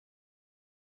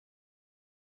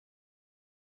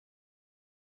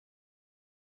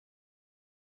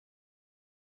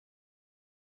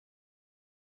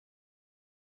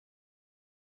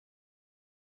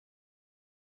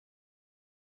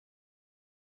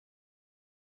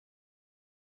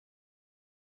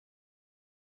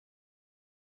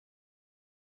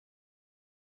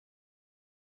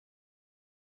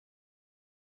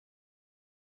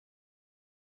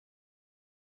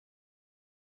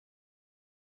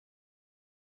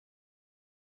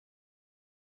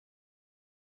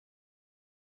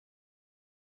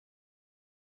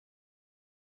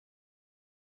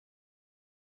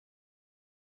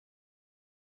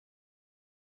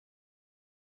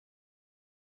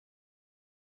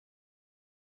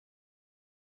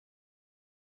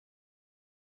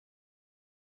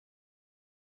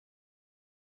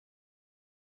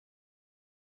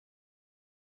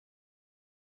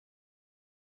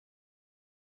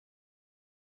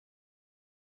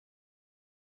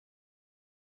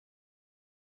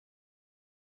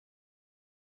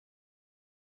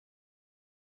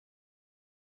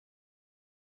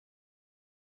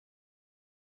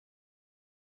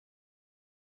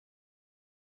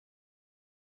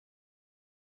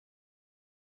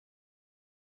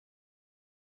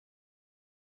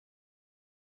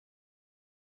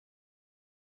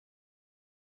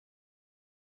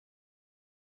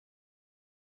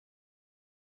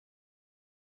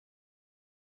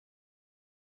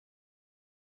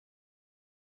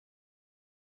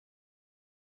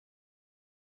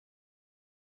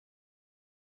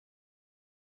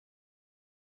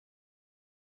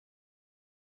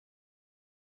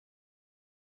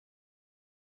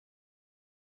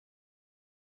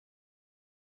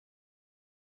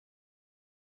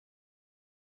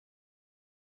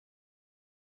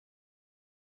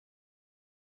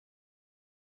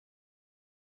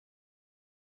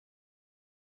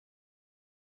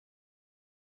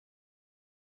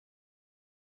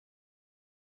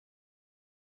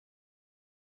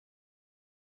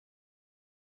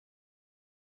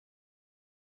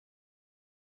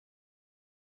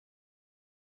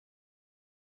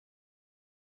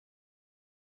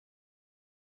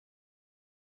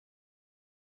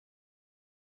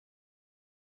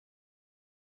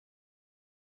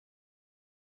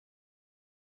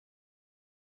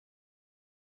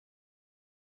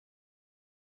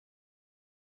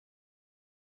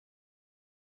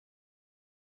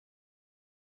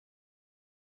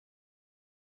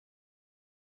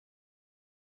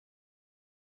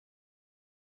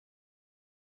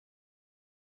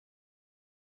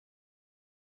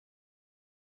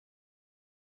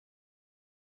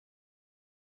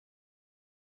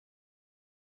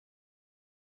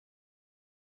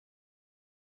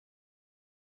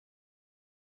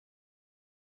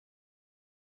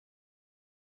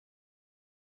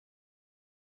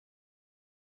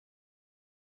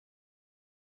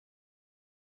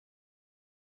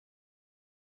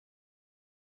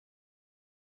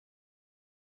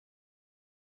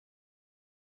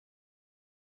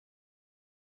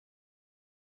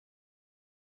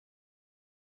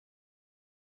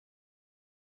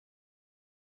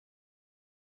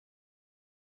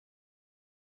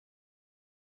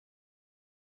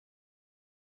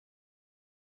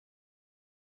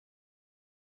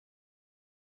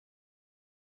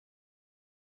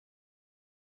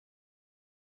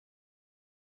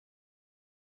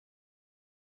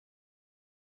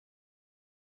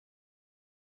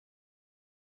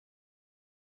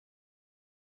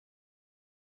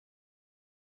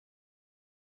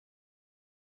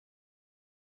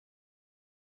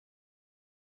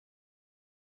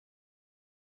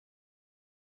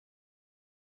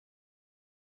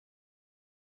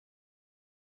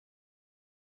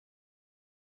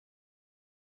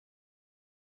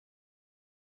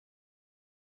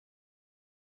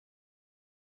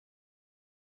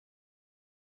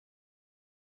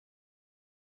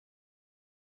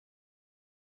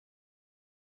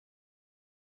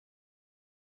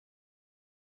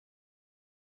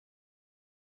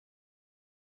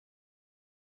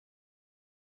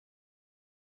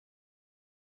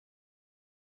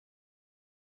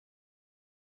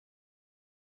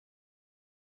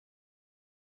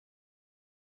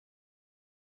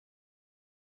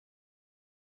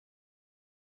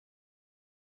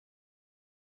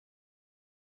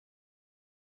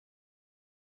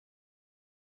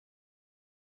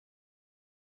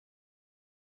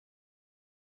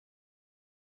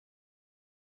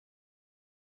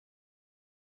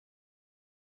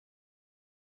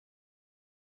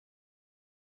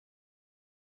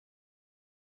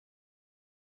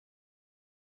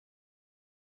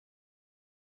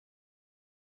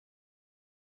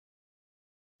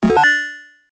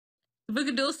 To book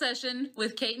a dual session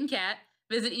with Kate and Kat,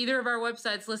 visit either of our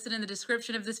websites listed in the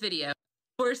description of this video.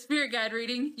 For a spirit guide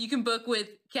reading, you can book with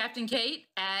Captain Kate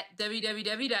at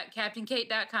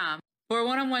www.captainkate.com. For a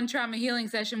one-on-one trauma healing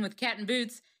session with Cat and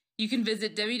Boots, you can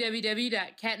visit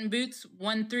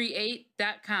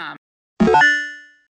www.catandboots138.com.